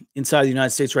going on inside the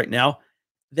United States right now,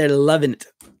 they're loving it,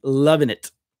 loving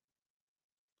it.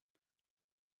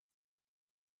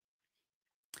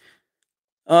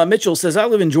 Mitchell says, I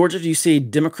live in Georgia. Do you see a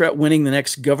Democrat winning the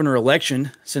next governor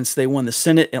election? Since they won the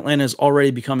Senate, Atlanta is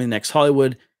already becoming the next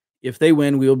Hollywood. If they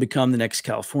win, we will become the next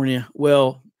California.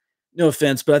 Well, no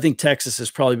offense, but I think Texas is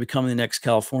probably becoming the next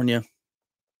California.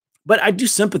 But I do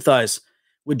sympathize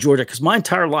with Georgia because my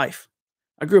entire life,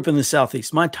 I grew up in the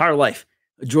Southeast. My entire life,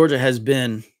 Georgia has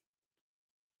been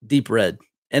deep red.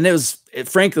 And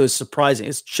frankly, it was surprising.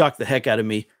 It's shocked the heck out of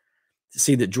me to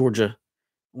see that Georgia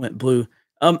went blue.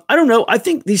 I don't know. I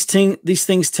think these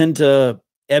things tend to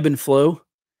ebb and flow.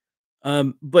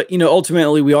 But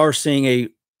ultimately, we are seeing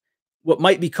what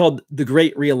might be called the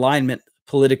Great Realignment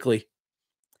politically,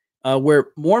 where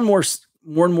more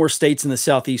and more states in the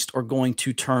Southeast are going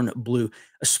to turn blue.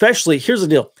 Especially, here's the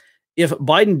deal: if the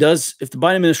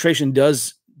Biden administration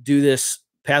does do this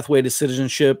pathway to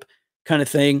citizenship kind of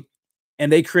thing,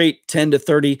 and they create 10 to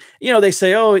 30, they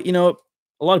say, a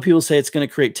lot of people say it's going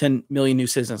to create 10 million new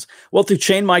citizens. Well, through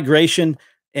chain migration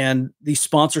and these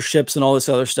sponsorships and all this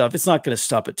other stuff, it's not going to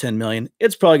stop at 10 million.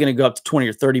 It's probably going to go up to 20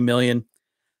 or 30 million.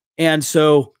 And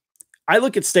so I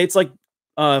look at states like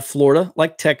Florida,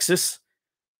 like Texas,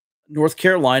 North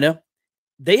Carolina.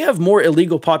 They have more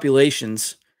illegal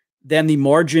populations than the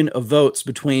margin of votes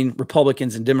between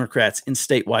Republicans and Democrats in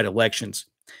statewide elections.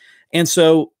 And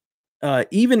so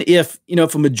even if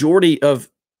a majority of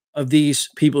these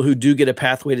people who do get a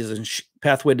pathway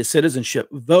to citizenship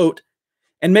vote,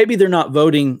 and maybe they're not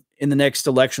voting in the next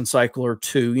election cycle or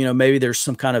two, maybe there's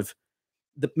some kind of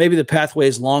maybe the pathway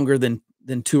is longer than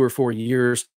 2 or 4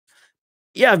 years.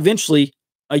 Yeah, eventually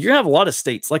you're gonna have a lot of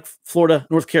states like Florida,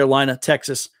 North Carolina,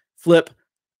 Texas flip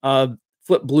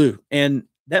blue, and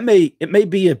it may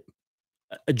be a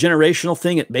generational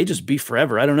thing. It may just be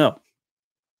forever. I don't know.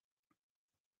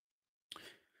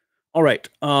 All right.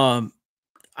 I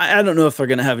don't know if they're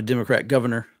going to have a Democrat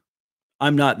governor.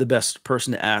 I'm not the best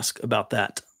person to ask about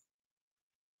that.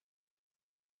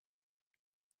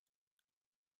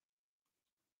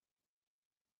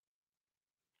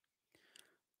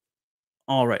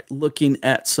 All right. Looking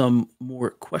at some more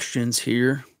questions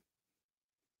here.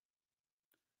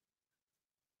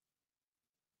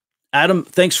 Adam,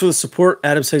 thanks for the support.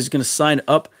 Adam says he's going to sign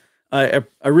up. I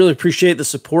really appreciate the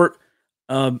support.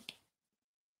 And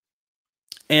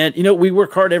we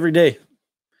work hard every day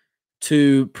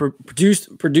to produce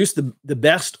the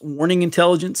best warning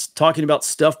intelligence, talking about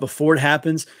stuff before it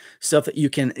happens, stuff that you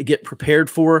can get prepared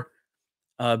for.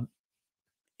 And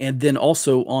then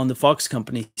also on the Fox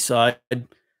Company side,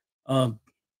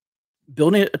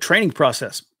 building a training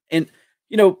process. And,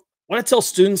 what I tell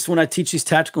students when I teach these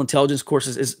tactical intelligence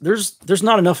courses is there's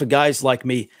not enough of guys like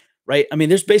me, right? I mean,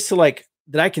 there's basically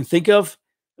that I can think of,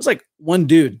 there's like one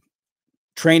dude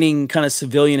training kind of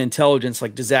civilian intelligence,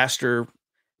 like disaster,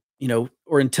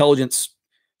 or intelligence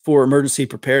for emergency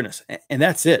preparedness. And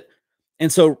that's it. And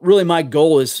so really my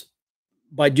goal is,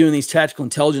 by doing these tactical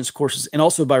intelligence courses and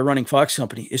also by running Fox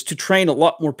Company, is to train a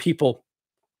lot more people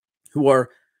who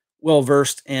are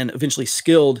well-versed and eventually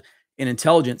skilled in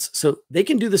intelligence so they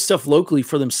can do this stuff locally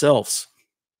for themselves.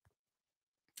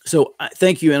 So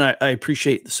thank you. And I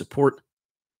appreciate the support.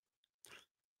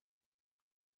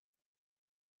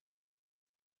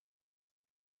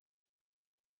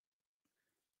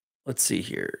 Let's see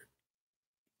here.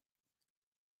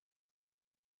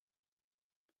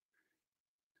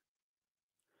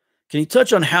 Can you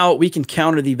touch on how we can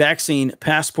counter the vaccine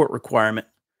passport requirement?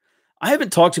 I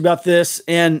haven't talked about this,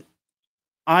 and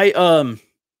I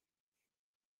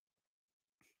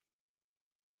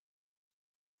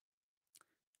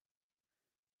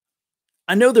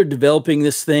know they're developing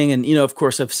this thing, and of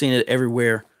course I've seen it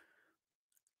everywhere.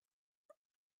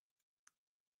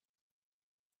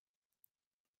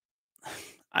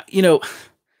 I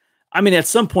mean, at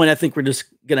some point, I think we're just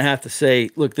going to have to say,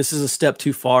 look, this is a step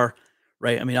too far,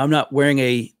 right? I mean, I'm not putting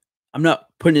a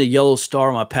yellow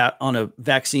star on a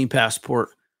vaccine passport.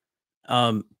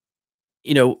 And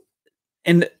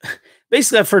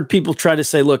basically I've heard people try to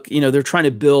say, look, they're trying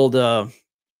to build, I've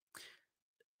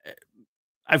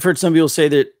heard some people say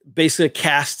that basically a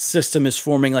caste system is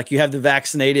forming. Like you have the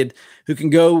vaccinated who can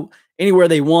go anywhere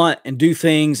they want and do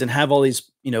things and have all these,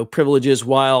 privileges.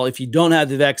 While if you don't have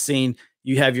the vaccine,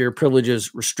 you have your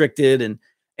privileges restricted.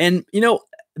 And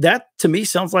that to me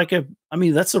sounds like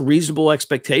that's a reasonable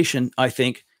expectation, I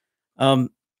think.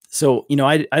 So,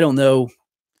 I don't know.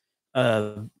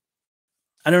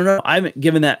 I don't know. I haven't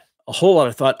given that a whole lot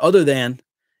of thought, other than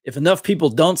if enough people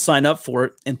don't sign up for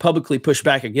it and publicly push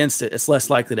back against it, it's less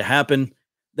likely to happen.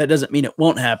 That doesn't mean it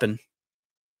won't happen.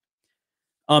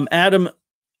 Adam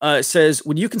says,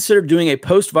 would you consider doing a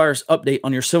post-virus update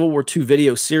on your Civil War II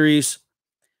video series?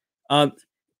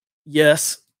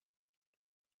 Yes.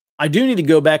 I do need to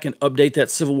go back and update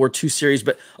that Civil War II series,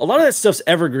 but a lot of that stuff's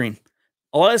evergreen.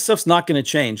 A lot of that stuff's not going to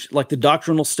change. Like the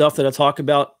doctrinal stuff that I talk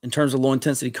about in terms of low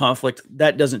intensity conflict,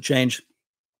 that doesn't change.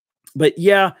 But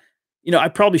yeah, I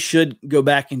probably should go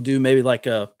back and do maybe like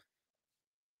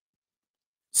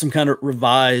some kind of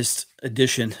revised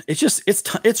edition.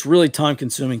 It's really time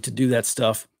consuming to do that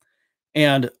stuff.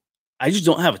 And I just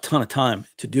don't have a ton of time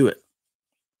to do it.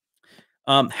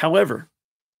 However,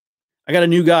 I got a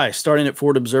new guy starting at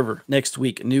Forward Observer next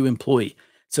week, a new employee.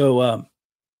 So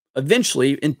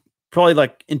eventually, probably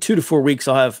like in 2 to 4 weeks,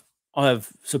 I'll have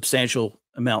substantial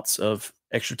amounts of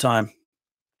extra time.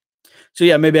 So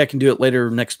yeah, maybe I can do it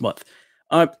later next month.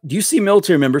 Do you see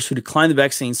military members who decline the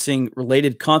vaccine seeing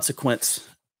related consequence?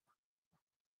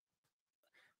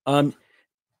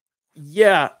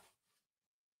 Yeah.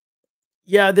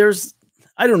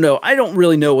 I don't know. I don't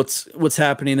really know what's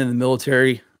happening in the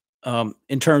military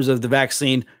in terms of the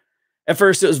vaccine. At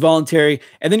first it was voluntary,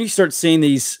 and then you start seeing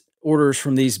these orders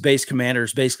from these base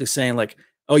commanders basically saying like,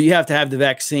 oh, you have to have the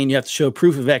vaccine. You have to show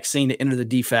proof of vaccine to enter the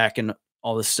DFAC and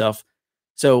all this stuff.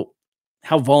 So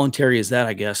how voluntary is that,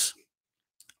 I guess?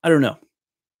 I don't know.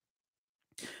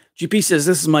 GP says,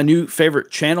 this is my new favorite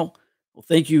channel. Well,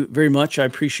 thank you very much. I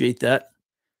appreciate that.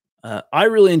 I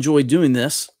really enjoy doing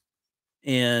this,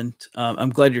 and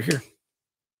I'm glad you're here.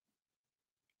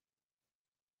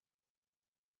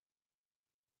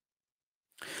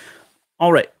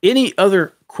 All right. Any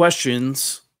other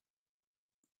questions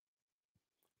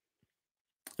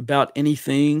about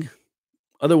anything?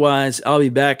 Otherwise, I'll be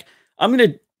back. I'm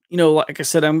going to, like I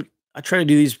said, I try to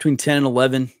do these between 10 and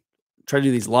 11. Try to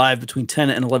do these live between 10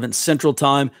 and 11 Central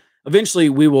Time. Eventually,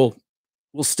 we'll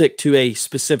stick to a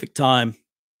specific time.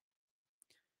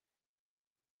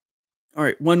 All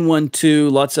right,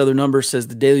 112, lots of other numbers, says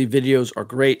the daily videos are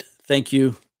great. Thank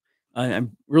you.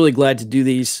 I'm really glad to do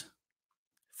these.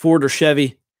 Ford or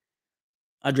Chevy?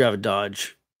 I drive a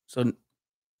Dodge, so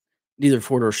neither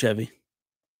Ford or Chevy.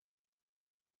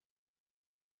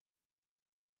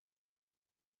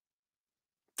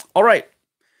 All right.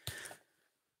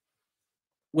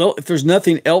 Well, if there's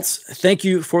nothing else, thank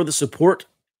you for the support.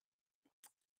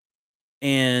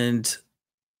 And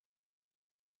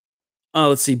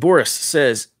let's see. Boris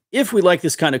says, if we like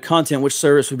this kind of content, which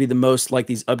service would be the most like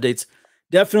these updates?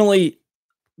 Definitely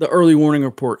the early warning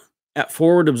report at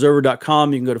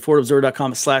forwardobserver.com. You can go to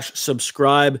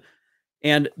forwardobserver.com/subscribe.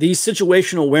 And these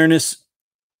situational awareness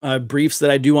briefs that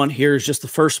I do on here is just the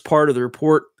first part of the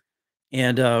report.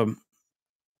 And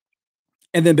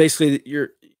then basically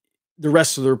the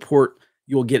rest of the report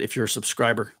you'll get if you're a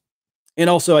subscriber. And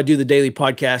also I do the daily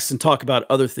podcasts and talk about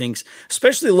other things,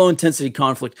 especially low intensity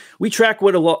conflict. We track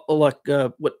what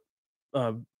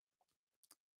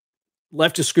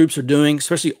leftist groups are doing,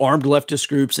 especially armed leftist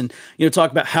groups, and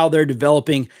talk about how they're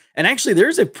developing. And actually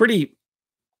there's a pretty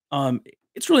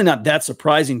it's really not that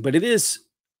surprising, but it is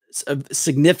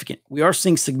significant. We are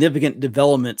seeing significant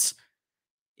developments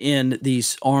in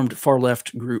these armed far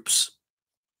left groups.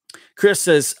 Chris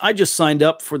says, I just signed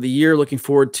up for the year, looking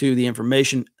forward to the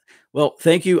information. Well,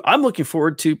 thank you. I'm looking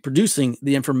forward to producing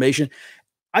the information.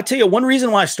 I tell you, one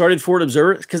reason why I started Forward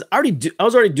Observer is because I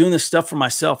was already doing this stuff for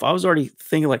myself. I was already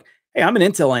thinking like, hey, I'm an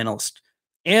intel analyst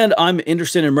and I'm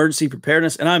interested in emergency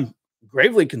preparedness, and I'm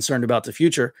gravely concerned about the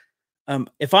future.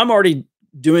 If I'm already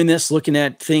doing this, looking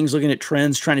at things, looking at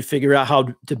trends, trying to figure out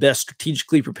how to best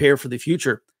strategically prepare for the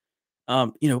future,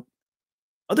 other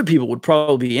people would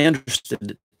probably be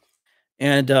interested.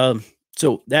 And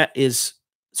so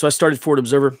I started Forward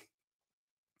Observer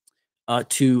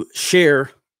to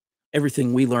share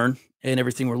everything we learn and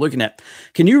everything we're looking at.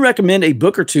 Can you recommend a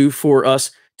book or two for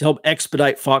us to help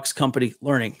expedite Fox Company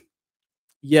learning?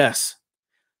 Yes.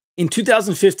 In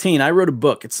 2015, I wrote a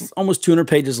book. It's almost 200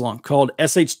 pages long, called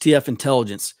SHTF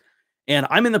Intelligence. And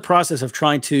I'm in the process of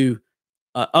trying to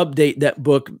update that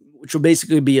book, which will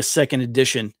basically be a second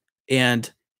edition.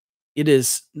 And it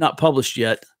is not published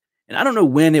yet. And I don't know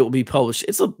when it will be published.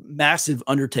 It's a massive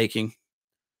undertaking.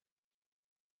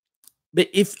 But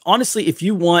if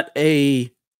you want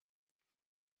kind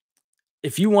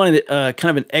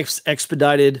of an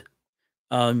expedited,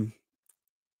 kind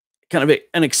of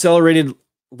an accelerated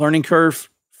learning curve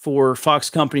for Fox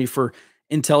Company for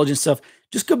intelligence stuff,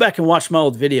 just go back and watch my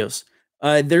old videos.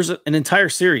 There's an entire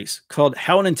series called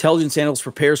How an Intelligence Analyst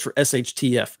Prepares for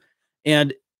SHTF.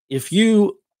 And if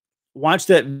you watch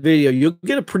that video, you'll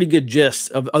get a pretty good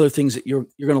gist of other things that you're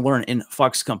going to learn in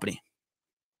Fox Company.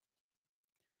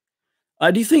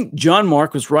 Do you think John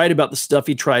Mark was right about the stuff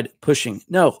he tried pushing?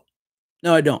 No,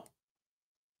 I don't.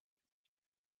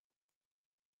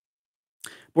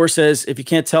 Boris says, if you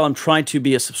can't tell, I'm trying to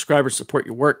be a subscriber, support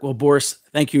your work. Well, Boris,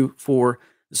 thank you for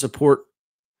the support.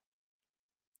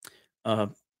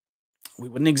 We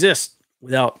wouldn't exist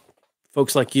without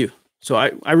folks like you. So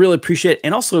I really appreciate it.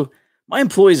 And also my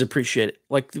employees appreciate it.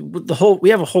 Like we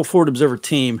have a whole Forward Observer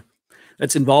team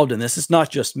that's involved in this. It's not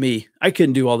just me. I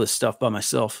couldn't do all this stuff by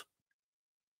myself.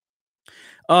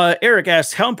 Eric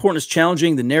asks, how important is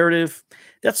challenging the narrative?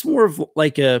 That's more of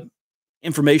like a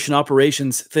information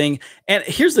operations thing. And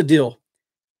here's the deal.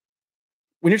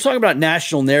 When you're talking about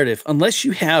national narrative, unless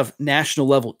you have national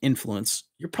level influence,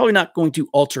 you're probably not going to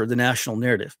alter the national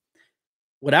narrative.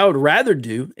 What I would rather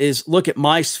do is look at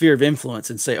my sphere of influence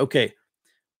and say, okay,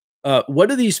 what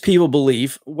do these people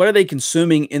believe? What are they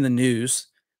consuming in the news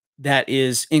that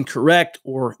is incorrect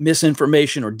or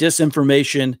misinformation or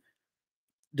disinformation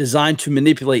designed to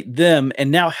manipulate them? And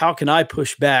now how can I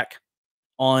push back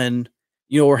on,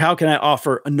 or how can I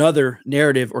offer another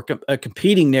narrative or a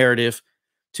competing narrative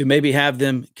to maybe have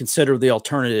them consider the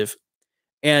alternative?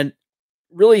 And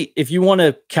really, if you want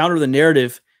to counter the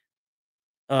narrative,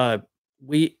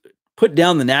 we put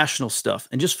down the national stuff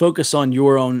and just focus on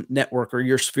your own network or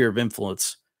your sphere of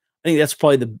influence. I think that's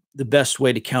probably the best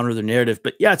way to counter the narrative.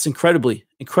 But yeah, it's incredibly,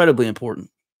 incredibly important.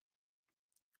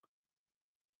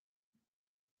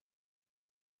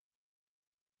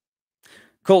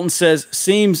 Colton says,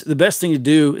 seems the best thing to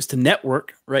do is to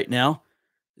network right now.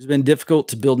 It's been difficult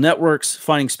to build networks,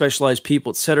 finding specialized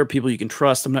people, et cetera, people you can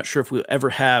trust. I'm not sure if we'll ever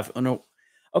have. Oh, no.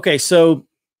 Okay, so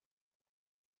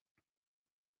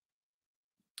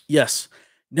yes,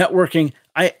 networking.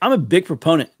 I'm a big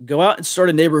proponent. Go out and start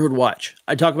a neighborhood watch.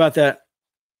 I talk about that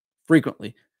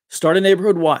frequently. Start a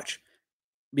neighborhood watch,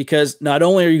 because not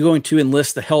only are you going to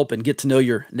enlist the help and get to know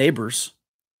your neighbors,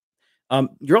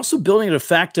 you're also building a de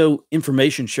facto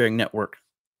information sharing network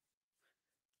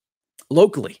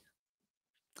locally.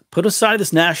 Put aside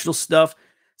this national stuff.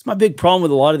 It's my big problem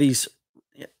with a lot of these,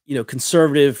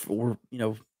 conservative or,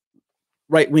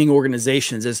 right-wing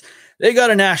organizations is they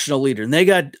got a national leader and they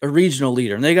got a regional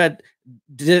leader and they got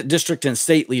district and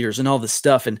state leaders and all this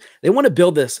stuff. And they want to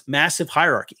build this massive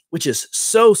hierarchy, which is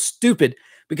so stupid,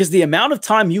 because the amount of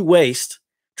time you waste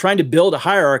trying to build a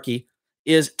hierarchy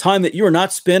is time that you are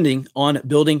not spending on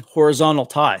building horizontal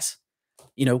ties.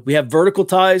 We have vertical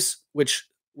ties, which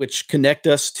connect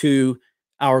us to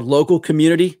our local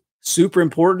community. Super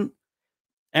important.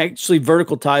 Actually,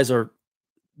 vertical ties are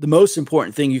the most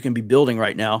important thing you can be building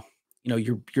right now.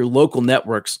 Your local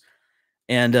networks.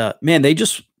 And man,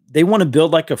 they want to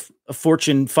build like a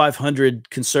Fortune 500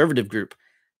 conservative group,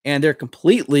 and they're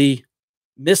completely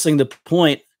missing the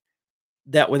point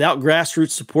that without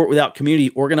grassroots support, without community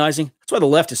organizing, that's why the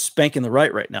left is spanking the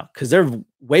right now, because they're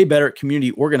way better at community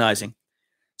organizing.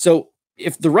 So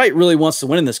if the right really wants to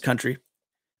win in this country,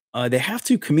 they have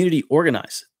to community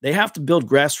organize. They have to build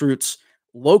grassroots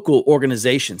local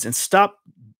organizations and stop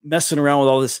messing around with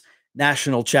all this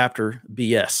national chapter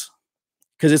BS,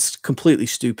 because it's completely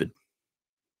stupid.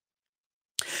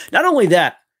 Not only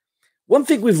that, one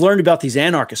thing we've learned about these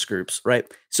anarchist groups, right?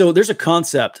 So there's a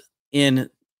concept in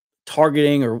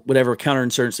targeting or whatever,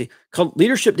 counterinsurgency, called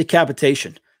leadership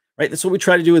decapitation, right? That's what we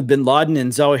try to do with bin Laden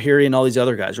and Zawahiri and all these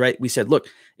other guys, right? We said, look,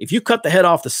 if you cut the head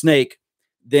off the snake,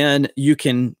 then you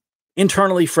can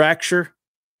internally fracture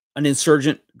an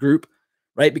insurgent group,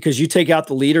 right? Because you take out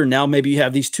the leader. Now maybe you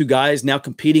have these two guys now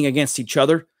competing against each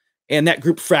other, and that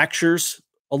group fractures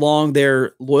along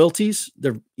their loyalties,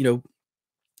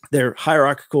 their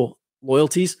hierarchical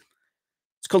loyalties.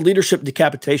 It's called leadership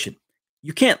decapitation.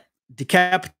 You can't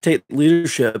decapitate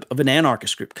leadership of an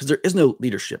anarchist group because there is no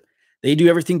leadership. They do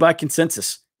everything by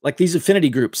consensus, like these affinity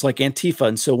groups like Antifa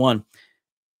and so on.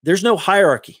 There's no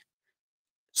hierarchy.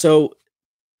 So,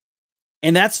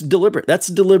 and that's deliberate. That's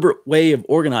a deliberate way of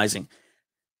organizing.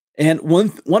 And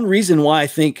one reason why I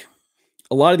think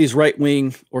a lot of these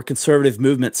right-wing or conservative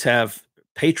movements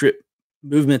patriot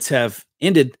movements have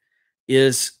ended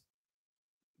is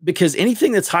because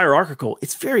anything that's hierarchical,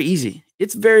 it's very easy.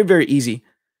 It's very, very easy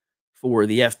for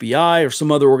the FBI or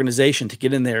some other organization to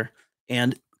get in there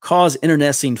and cause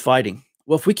internecine fighting.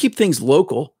 Well, if we keep things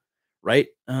local, right,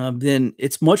 then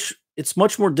it's much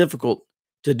more difficult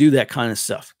to do that kind of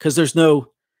stuff, because there's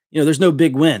no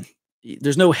big win.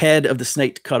 There's no head of the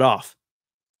snake to cut off.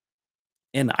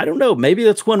 And I don't know, maybe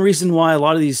that's one reason why a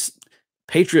lot of these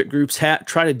patriot groups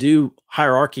try to do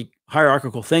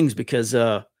hierarchical things, because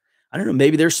I don't know,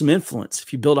 maybe there's some influence.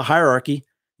 If you build a hierarchy,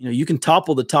 you can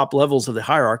topple the top levels of the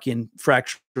hierarchy and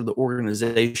fracture the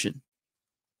organization.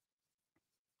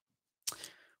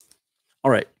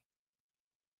 All right.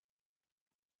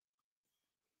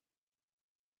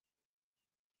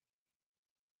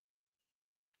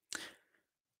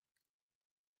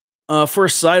 For a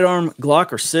sidearm,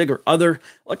 Glock or SIG or other,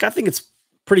 like I think it's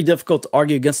pretty difficult to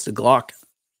argue against the Glock.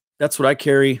 That's what I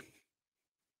carry.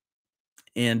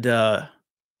 And I'll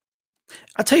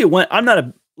tell you what, I'm not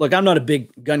a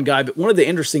big gun guy, but one of the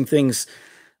interesting things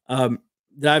that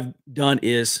I've done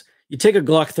is you take a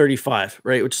Glock 35,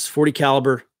 right, which is 40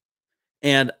 caliber,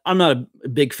 and I'm not a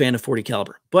big fan of 40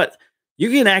 caliber, but you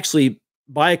can actually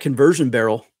buy a conversion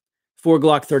barrel for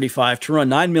Glock 35 to run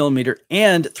 9mm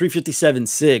and 357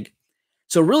 SIG.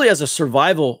 So really as a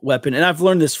survival weapon, and I've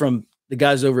learned this from the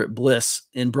guys over at Bliss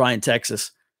in Bryan,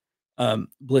 Texas.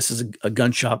 Bliss is a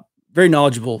gun shop, very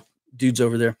knowledgeable dudes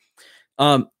over there.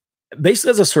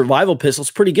 Basically as a survival pistol,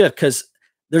 it's pretty good because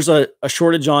there's a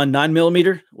shortage on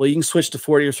 9mm. Well, you can switch to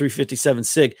 40 or 357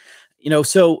 SIG.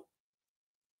 So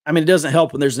I mean, it doesn't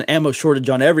help when there's an ammo shortage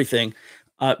on everything,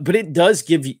 but it does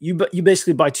give you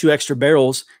basically buy 2 extra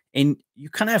barrels and you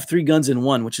kind of have 3 guns in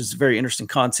one, which is a very interesting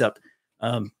concept.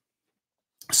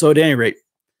 So at any rate,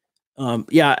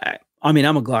 yeah, I mean,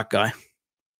 I'm a Glock guy.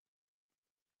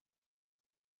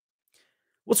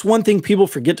 What's one thing people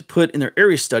forget to put in their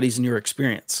area studies in your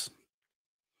experience?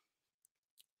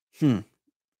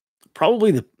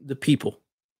 Probably the people.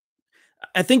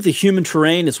 I think the human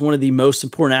terrain is one of the most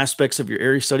important aspects of your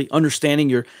area study, understanding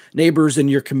your neighbors and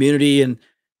your community and,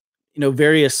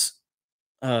 various,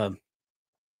 right.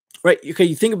 Okay.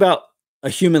 You think about a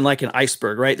human like an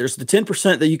iceberg, right? There's the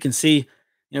 10% that you can see,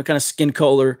 kind of skin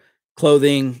color,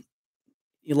 clothing,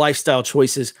 your lifestyle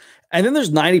choices. And then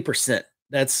there's 90%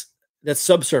 that's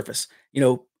subsurface,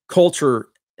 culture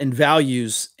and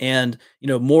values and,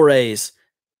 mores,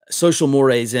 social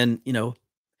mores. And,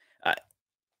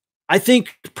 I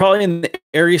think probably in the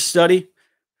area study,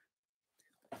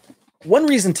 one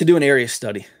reason to do an area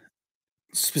study,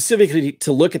 specifically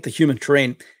to look at the human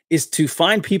terrain, is to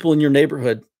find people in your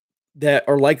neighborhood that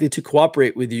are likely to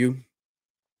cooperate with you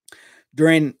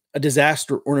during a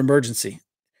disaster or an emergency.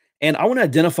 And I want to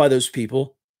identify those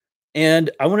people and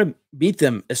I want to meet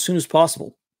them as soon as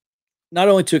possible, not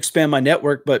only to expand my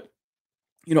network, but,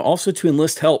 also to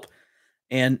enlist help.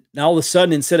 And now all of a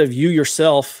sudden, instead of you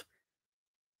yourself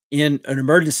in an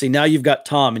emergency, now you've got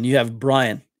Tom and you have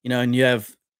Brian, and you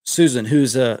have Susan,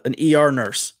 who's an ER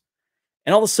nurse.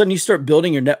 And all of a sudden you start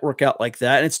building your network out like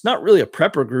that. And it's not really a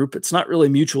prepper group. It's not really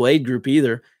a mutual aid group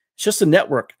either. It's just a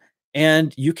network.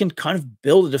 And you can kind of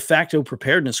build a de facto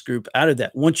preparedness group out of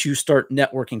that once you start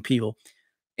networking people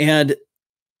and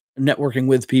networking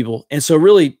with people. And so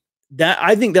really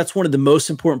I think that's one of the most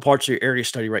important parts of your area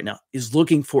study right now is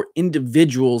looking for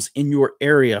individuals in your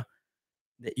area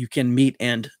that you can meet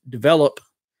and develop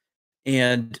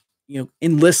and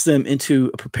enlist them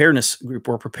into a preparedness group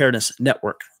or a preparedness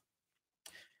network.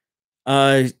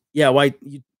 Yeah,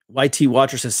 YT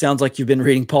Watcher says sounds like you've been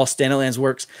reading Paul Staniland's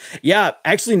works. Yeah,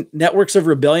 actually Networks of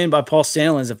Rebellion by Paul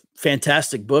Staniland is a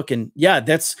fantastic book. And yeah,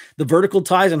 that's the vertical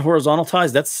ties and horizontal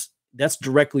ties. That's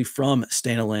directly from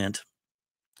Staniland.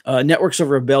 Networks of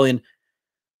Rebellion.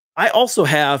 I also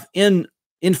have in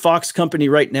Fox Company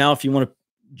right now, if you want to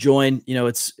join,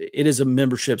 it is a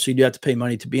membership, so you do have to pay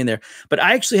money to be in there. But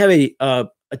I actually have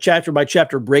a chapter by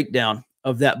chapter breakdown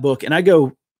of that book, and I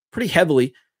go pretty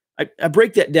heavily. I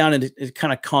break that down into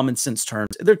kind of common sense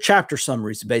terms. They're chapter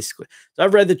summaries, basically. So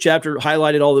I've read the chapter,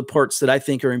 highlighted all the parts that I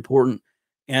think are important,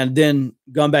 and then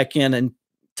gone back in and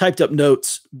typed up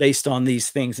notes based on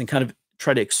these things and kind of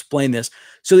try to explain this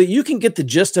so that you can get the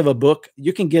gist of a book.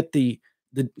 You can get the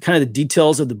kind of the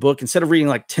details of the book instead of reading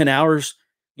like 10 hours.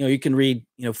 You can read,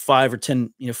 5 or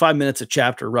 10, 5 minutes a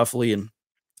chapter roughly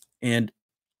and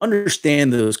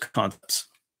understand those concepts.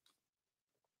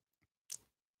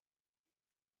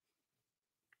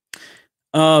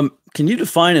 Can you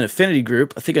define an affinity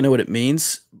group? I think I know what it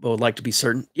means, but would like to be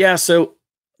certain. Yeah. So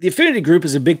the affinity group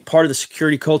is a big part of the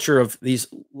security culture of these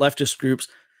leftist groups.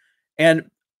 And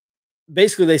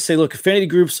basically they say, look, affinity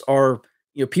groups are,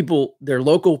 people, they're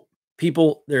local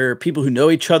people. They're people who know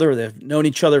each other. They've known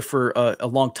each other for a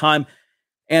long time.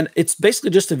 And it's basically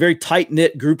just a very tight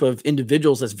knit group of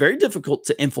individuals that's very difficult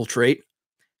to infiltrate.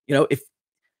 If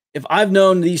I've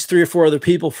known these 3 or 4 other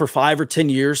people for 5 or 10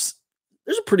 years,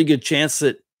 there's a pretty good chance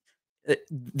that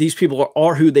these people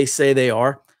are who they say they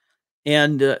are.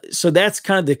 And so that's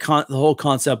kind of the whole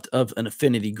concept of an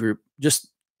affinity group,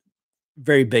 just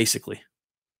very basically.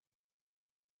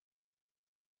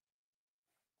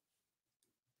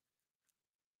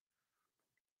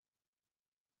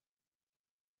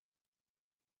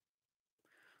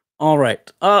 All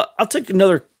right. I'll take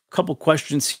another couple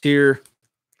questions here.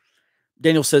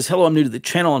 Daniel says, "Hello, I'm new to the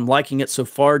channel. I'm liking it so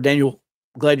far." Daniel,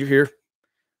 glad you're here.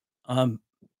 Um,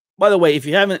 by the way, if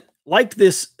you haven't liked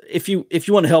this, if you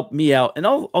want to help me out, and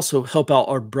I'll also help out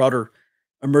our broader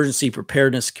emergency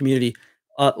preparedness community,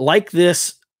 like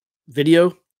this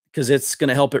video because it's going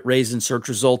to help it raise in search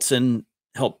results and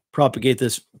help propagate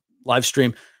this live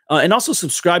stream. And also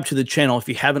subscribe to the channel if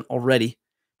you haven't already,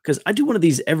 because I do one of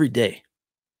these every day.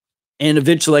 And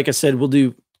eventually, like I said, we'll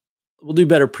do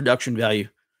better production value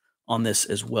on this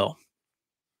as well.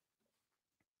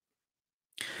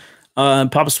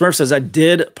 Papa Smurf says, "I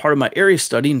did part of my area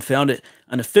study and found it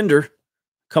an offender a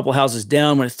couple houses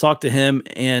down when I talked to him,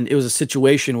 and it was a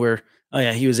situation where, oh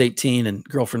yeah, he was 18 and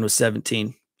girlfriend was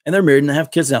 17, and they're married and they have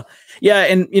kids now." Yeah,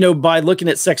 and by looking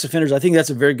at sex offenders, I think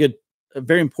that's a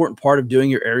very important part of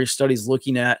doing your area studies,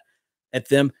 looking at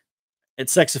them, at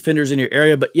sex offenders in your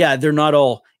area. But yeah, they're not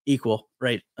all equal,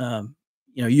 right?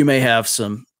 You may have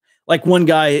some, like one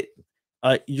guy,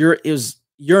 it was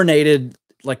urinated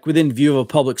like within view of a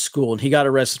public school, and he got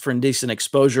arrested for indecent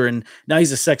exposure, and now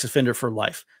he's a sex offender for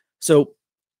life. So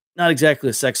not exactly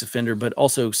a sex offender, but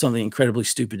also something incredibly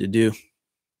stupid to do.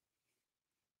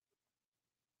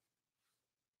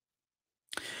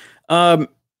 Um,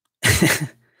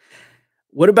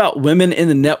 what about women in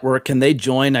the network? Can they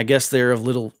join? I guess they're of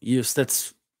little use.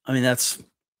 That's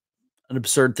an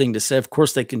absurd thing to say. Of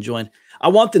course they can join. I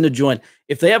want them to join.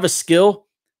 If they have a skill,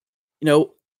 you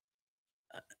know,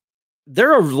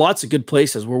 there are lots of good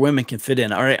places where women can fit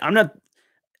in. All right.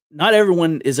 Not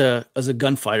everyone is a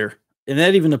gunfighter. And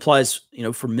that even applies,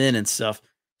 for men and stuff.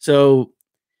 So,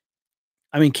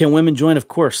 can women join? Of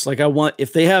course. Like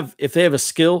if they have a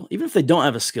skill, even if they don't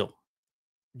have a skill,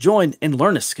 join and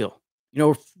learn a skill,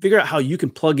 figure out how you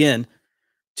can plug in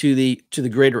to the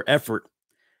greater effort.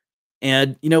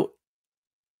 And,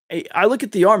 I look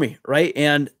at the Army, right?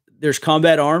 And there's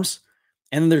combat arms,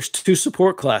 and then there's two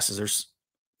support classes.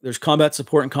 There's combat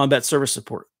support and combat service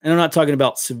support. And I'm not talking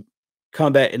about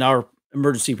combat in our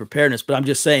emergency preparedness, but I'm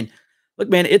just saying, look,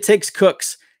 man, it takes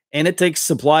cooks, and it takes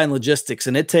supply and logistics,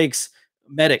 and it takes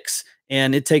medics,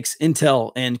 and it takes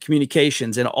intel and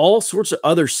communications and all sorts of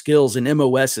other skills and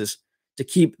MOSs to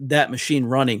keep that machine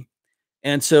running.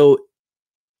 And so,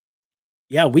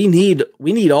 yeah, we need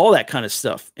all that kind of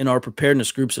stuff in our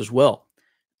preparedness groups as well,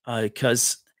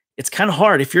 because it's kind of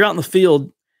hard if you're out in the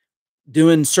field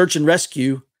doing search and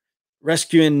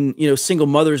rescuing single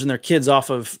mothers and their kids off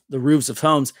of the roofs of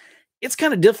homes. It's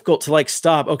kind of difficult to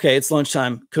stop. Okay, it's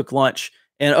lunchtime, cook lunch,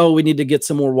 and oh, we need to get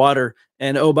some more water,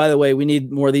 and oh, by the way, we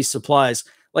need more of these supplies.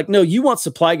 No, you want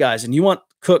supply guys, and you want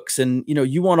cooks, and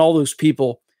you want all those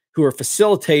people who are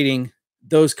facilitating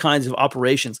those kinds of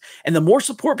operations. And the more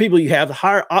support people you have, the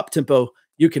higher op tempo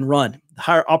you can run, the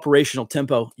higher operational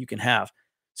tempo you can have.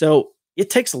 So it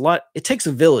takes a lot. It takes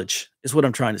a village, is what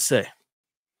I'm trying to say.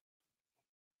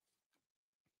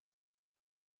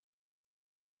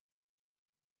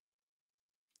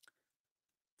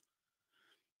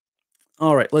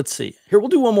 All right, let's see. Here, we'll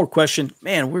do one more question.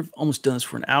 Man, we're almost done this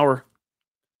for an hour.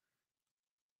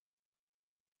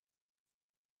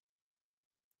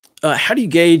 How do you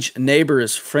gauge a neighbor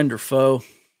as friend or foe?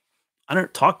 I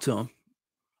don't talk to them.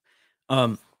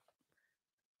 Um,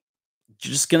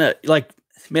 just gonna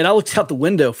man, I looked out the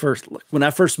window first when I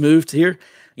first moved here.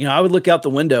 I would look out the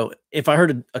window if I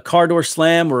heard a car door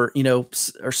slam, or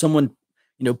or someone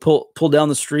pull down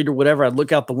the street or whatever. I'd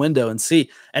look out the window and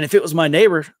see. And if it was my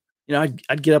neighbor,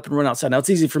 I'd get up and run outside. Now it's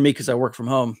easy for me because I work from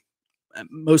home. I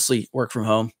mostly work from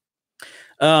home.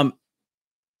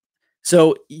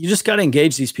 So you just got to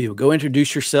engage these people. Go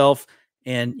introduce yourself,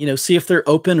 and see if they're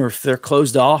open or if they're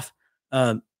closed off.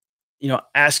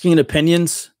 Asking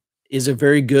opinions is a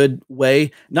very good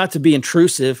way, not to be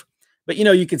intrusive, but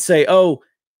you could say, "Oh,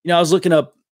 I was looking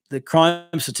up the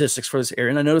crime statistics for this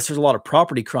area, and I noticed there's a lot of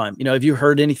property crime. Have you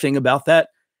heard anything about that?"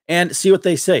 And see what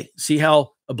they say. See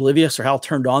how oblivious or how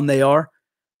turned on they are.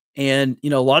 And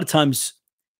a lot of times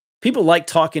people like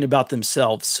talking about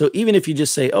themselves. So even if you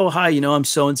just say, "Oh, hi, I'm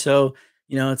so and so,"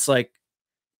 it's like,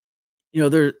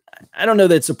 there. I don't know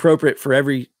that it's appropriate for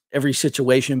every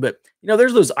situation, but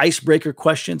there's those icebreaker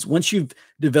questions. Once you've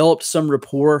developed some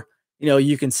rapport,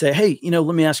 you can say, "Hey,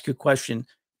 let me ask you a question.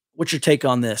 What's your take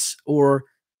on this?" Or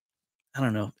I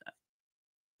don't know.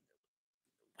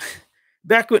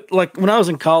 Back when I was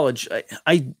in college,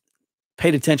 I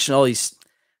paid attention to all these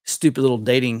stupid little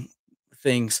dating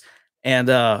things, and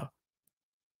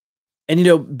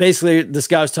basically this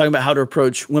guy was talking about how to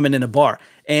approach women in a bar,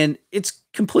 and it's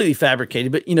completely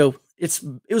fabricated. But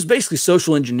it was basically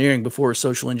social engineering before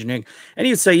social engineering. And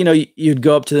he would say, you'd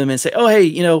go up to them and say, "Oh,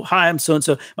 hey, hi, I'm so and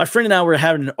so. My friend and I were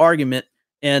having an argument,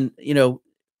 and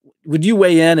would you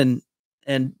weigh in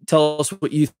and tell us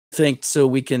what you think so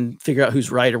we can figure out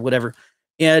who's right or whatever."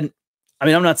 And I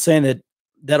mean, I'm not saying that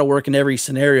that'll work in every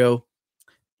scenario,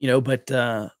 but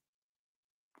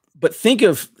think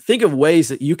of ways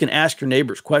that you can ask your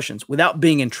neighbors questions without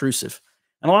being intrusive.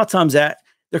 And a lot of times that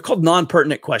they're called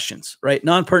non-pertinent questions, right?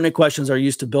 Non-pertinent questions are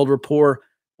used to build rapport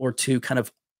or to kind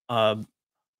of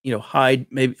hide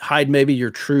maybe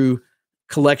your true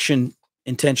collection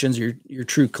intentions, your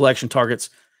true collection targets.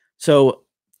 So,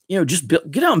 just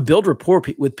get out and build rapport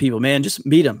with people, man. Just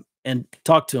meet them and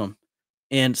talk to them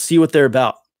and see what they're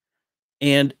about.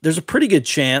 And there's a pretty good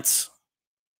chance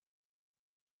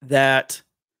that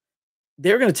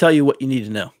they're going to tell you what you need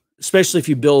to know, especially if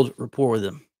you build rapport with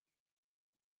them.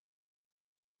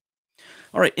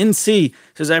 All right, NC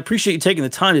says, "I appreciate you taking the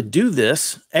time to do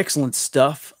this. Excellent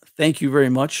stuff. Thank you very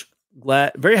much.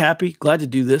 Very happy, glad to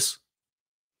do this."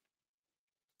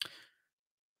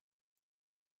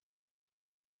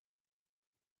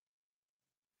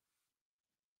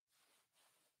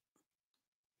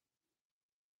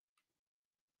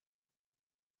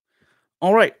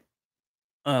 All right,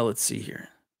 let's see here.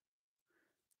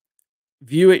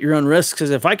 View at your own risk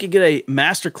says, "If I could get a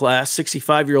masterclass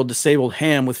 65-year-old disabled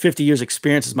ham with 50 years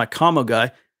experience as my commo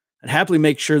guy, I'd happily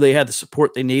make sure they had the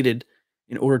support they needed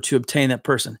in order to obtain that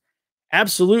person."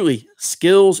 Absolutely.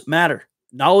 Skills matter.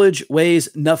 Knowledge weighs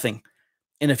nothing.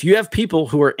 And if you have people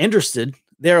who are interested,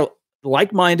 they're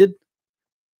like-minded,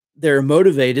 they're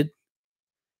motivated,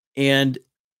 and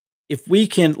if we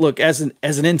can look as an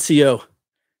NCO,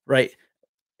 right?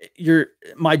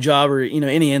 My job, or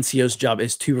any NCO's job,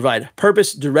 is to provide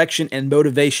purpose, direction, and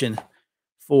motivation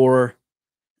for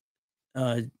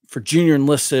junior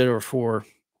enlisted or for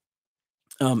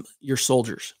your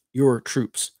soldiers, your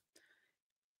troops.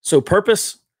 So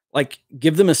purpose, like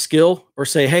give them a skill, or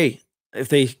say, hey, if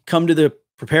they come to the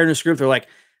preparedness group, they're like,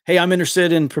 "Hey, I'm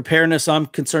interested in preparedness. I'm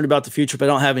concerned about the future, but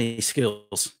I don't have any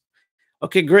skills."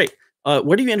 Okay, great.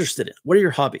 What are you interested in? What are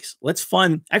your hobbies? Let's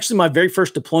find. Actually, my very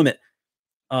first deployment,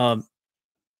 um,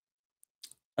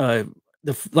 the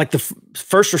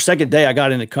first or second day I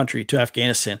got into country to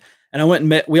Afghanistan, and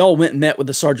we all went and met with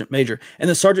the sergeant major, and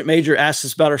the sergeant major asked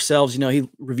us about ourselves. He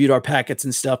reviewed our packets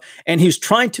and stuff, and he's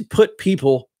trying to put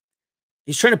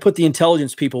the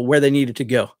intelligence people where they needed to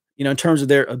go, in terms of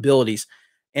their abilities.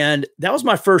 And that was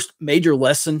my first major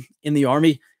lesson in the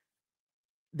Army,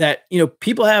 that,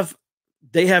 people have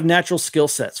natural skill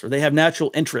sets, or they have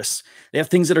natural interests. They have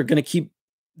things that are going to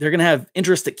they're going to have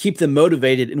interests that keep them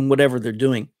motivated in whatever they're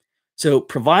doing. So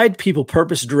provide people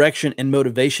purpose, direction, and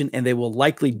motivation, and they will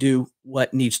likely do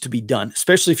what needs to be done,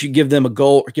 especially if you give them a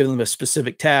goal or give them a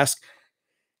specific task.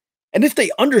 And if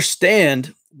they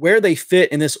understand where they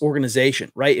fit in this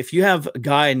organization, right? If you have a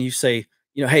guy and you say,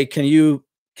 "Hey, can you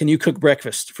cook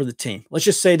breakfast for the team?" Let's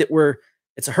just say that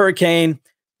it's a hurricane,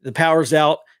 the power's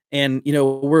out, and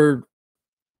we're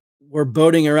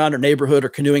boating around our neighborhood, or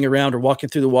canoeing around, or walking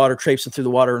through the water, traipsing through the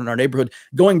water in our neighborhood,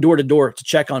 going door to door to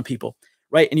check on people,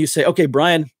 right? And you say, "Okay,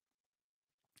 Brian,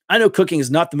 I know cooking is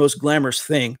not the most glamorous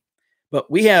thing, but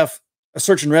we have a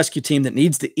search and rescue team that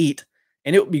needs to eat.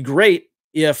 And it would be great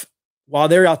if, while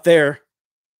they're out there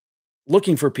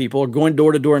looking for people, or going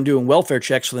door to door and doing welfare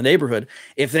checks for the neighborhood,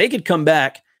 if they could come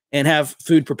back and have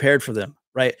food prepared for them,"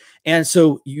 right? And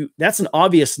so that's an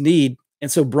obvious need. And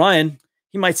so Brian,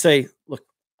 he might say, "Look,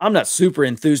 I'm not super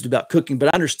enthused about cooking, but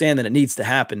I understand that it needs to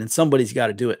happen and somebody's got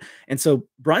to do it." And so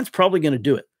Brian's probably going to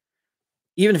do it,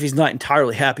 even if he's not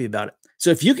entirely happy about it.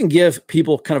 So if you can give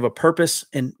people kind of a purpose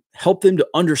and help them to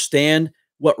understand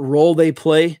what role they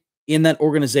play in that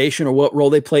organization, or what role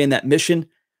they play in that mission,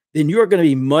 then you are going to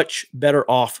be much better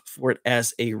off for it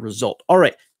as a result. All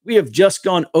right. We have just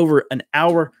gone over an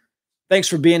hour. Thanks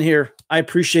for being here. I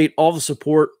appreciate all the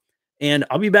support, and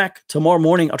I'll be back tomorrow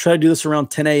morning. I'll try to do this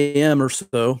around 10 a.m. or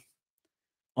so.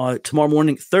 Tomorrow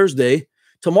morning, Thursday.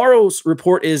 Tomorrow's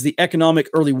report is the economic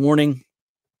early warning.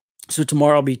 So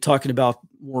tomorrow I'll be talking about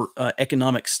more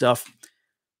economic stuff.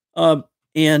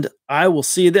 And I will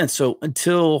see you then. So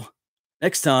until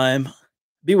next time,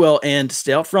 be well and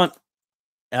stay out front,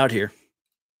 out here.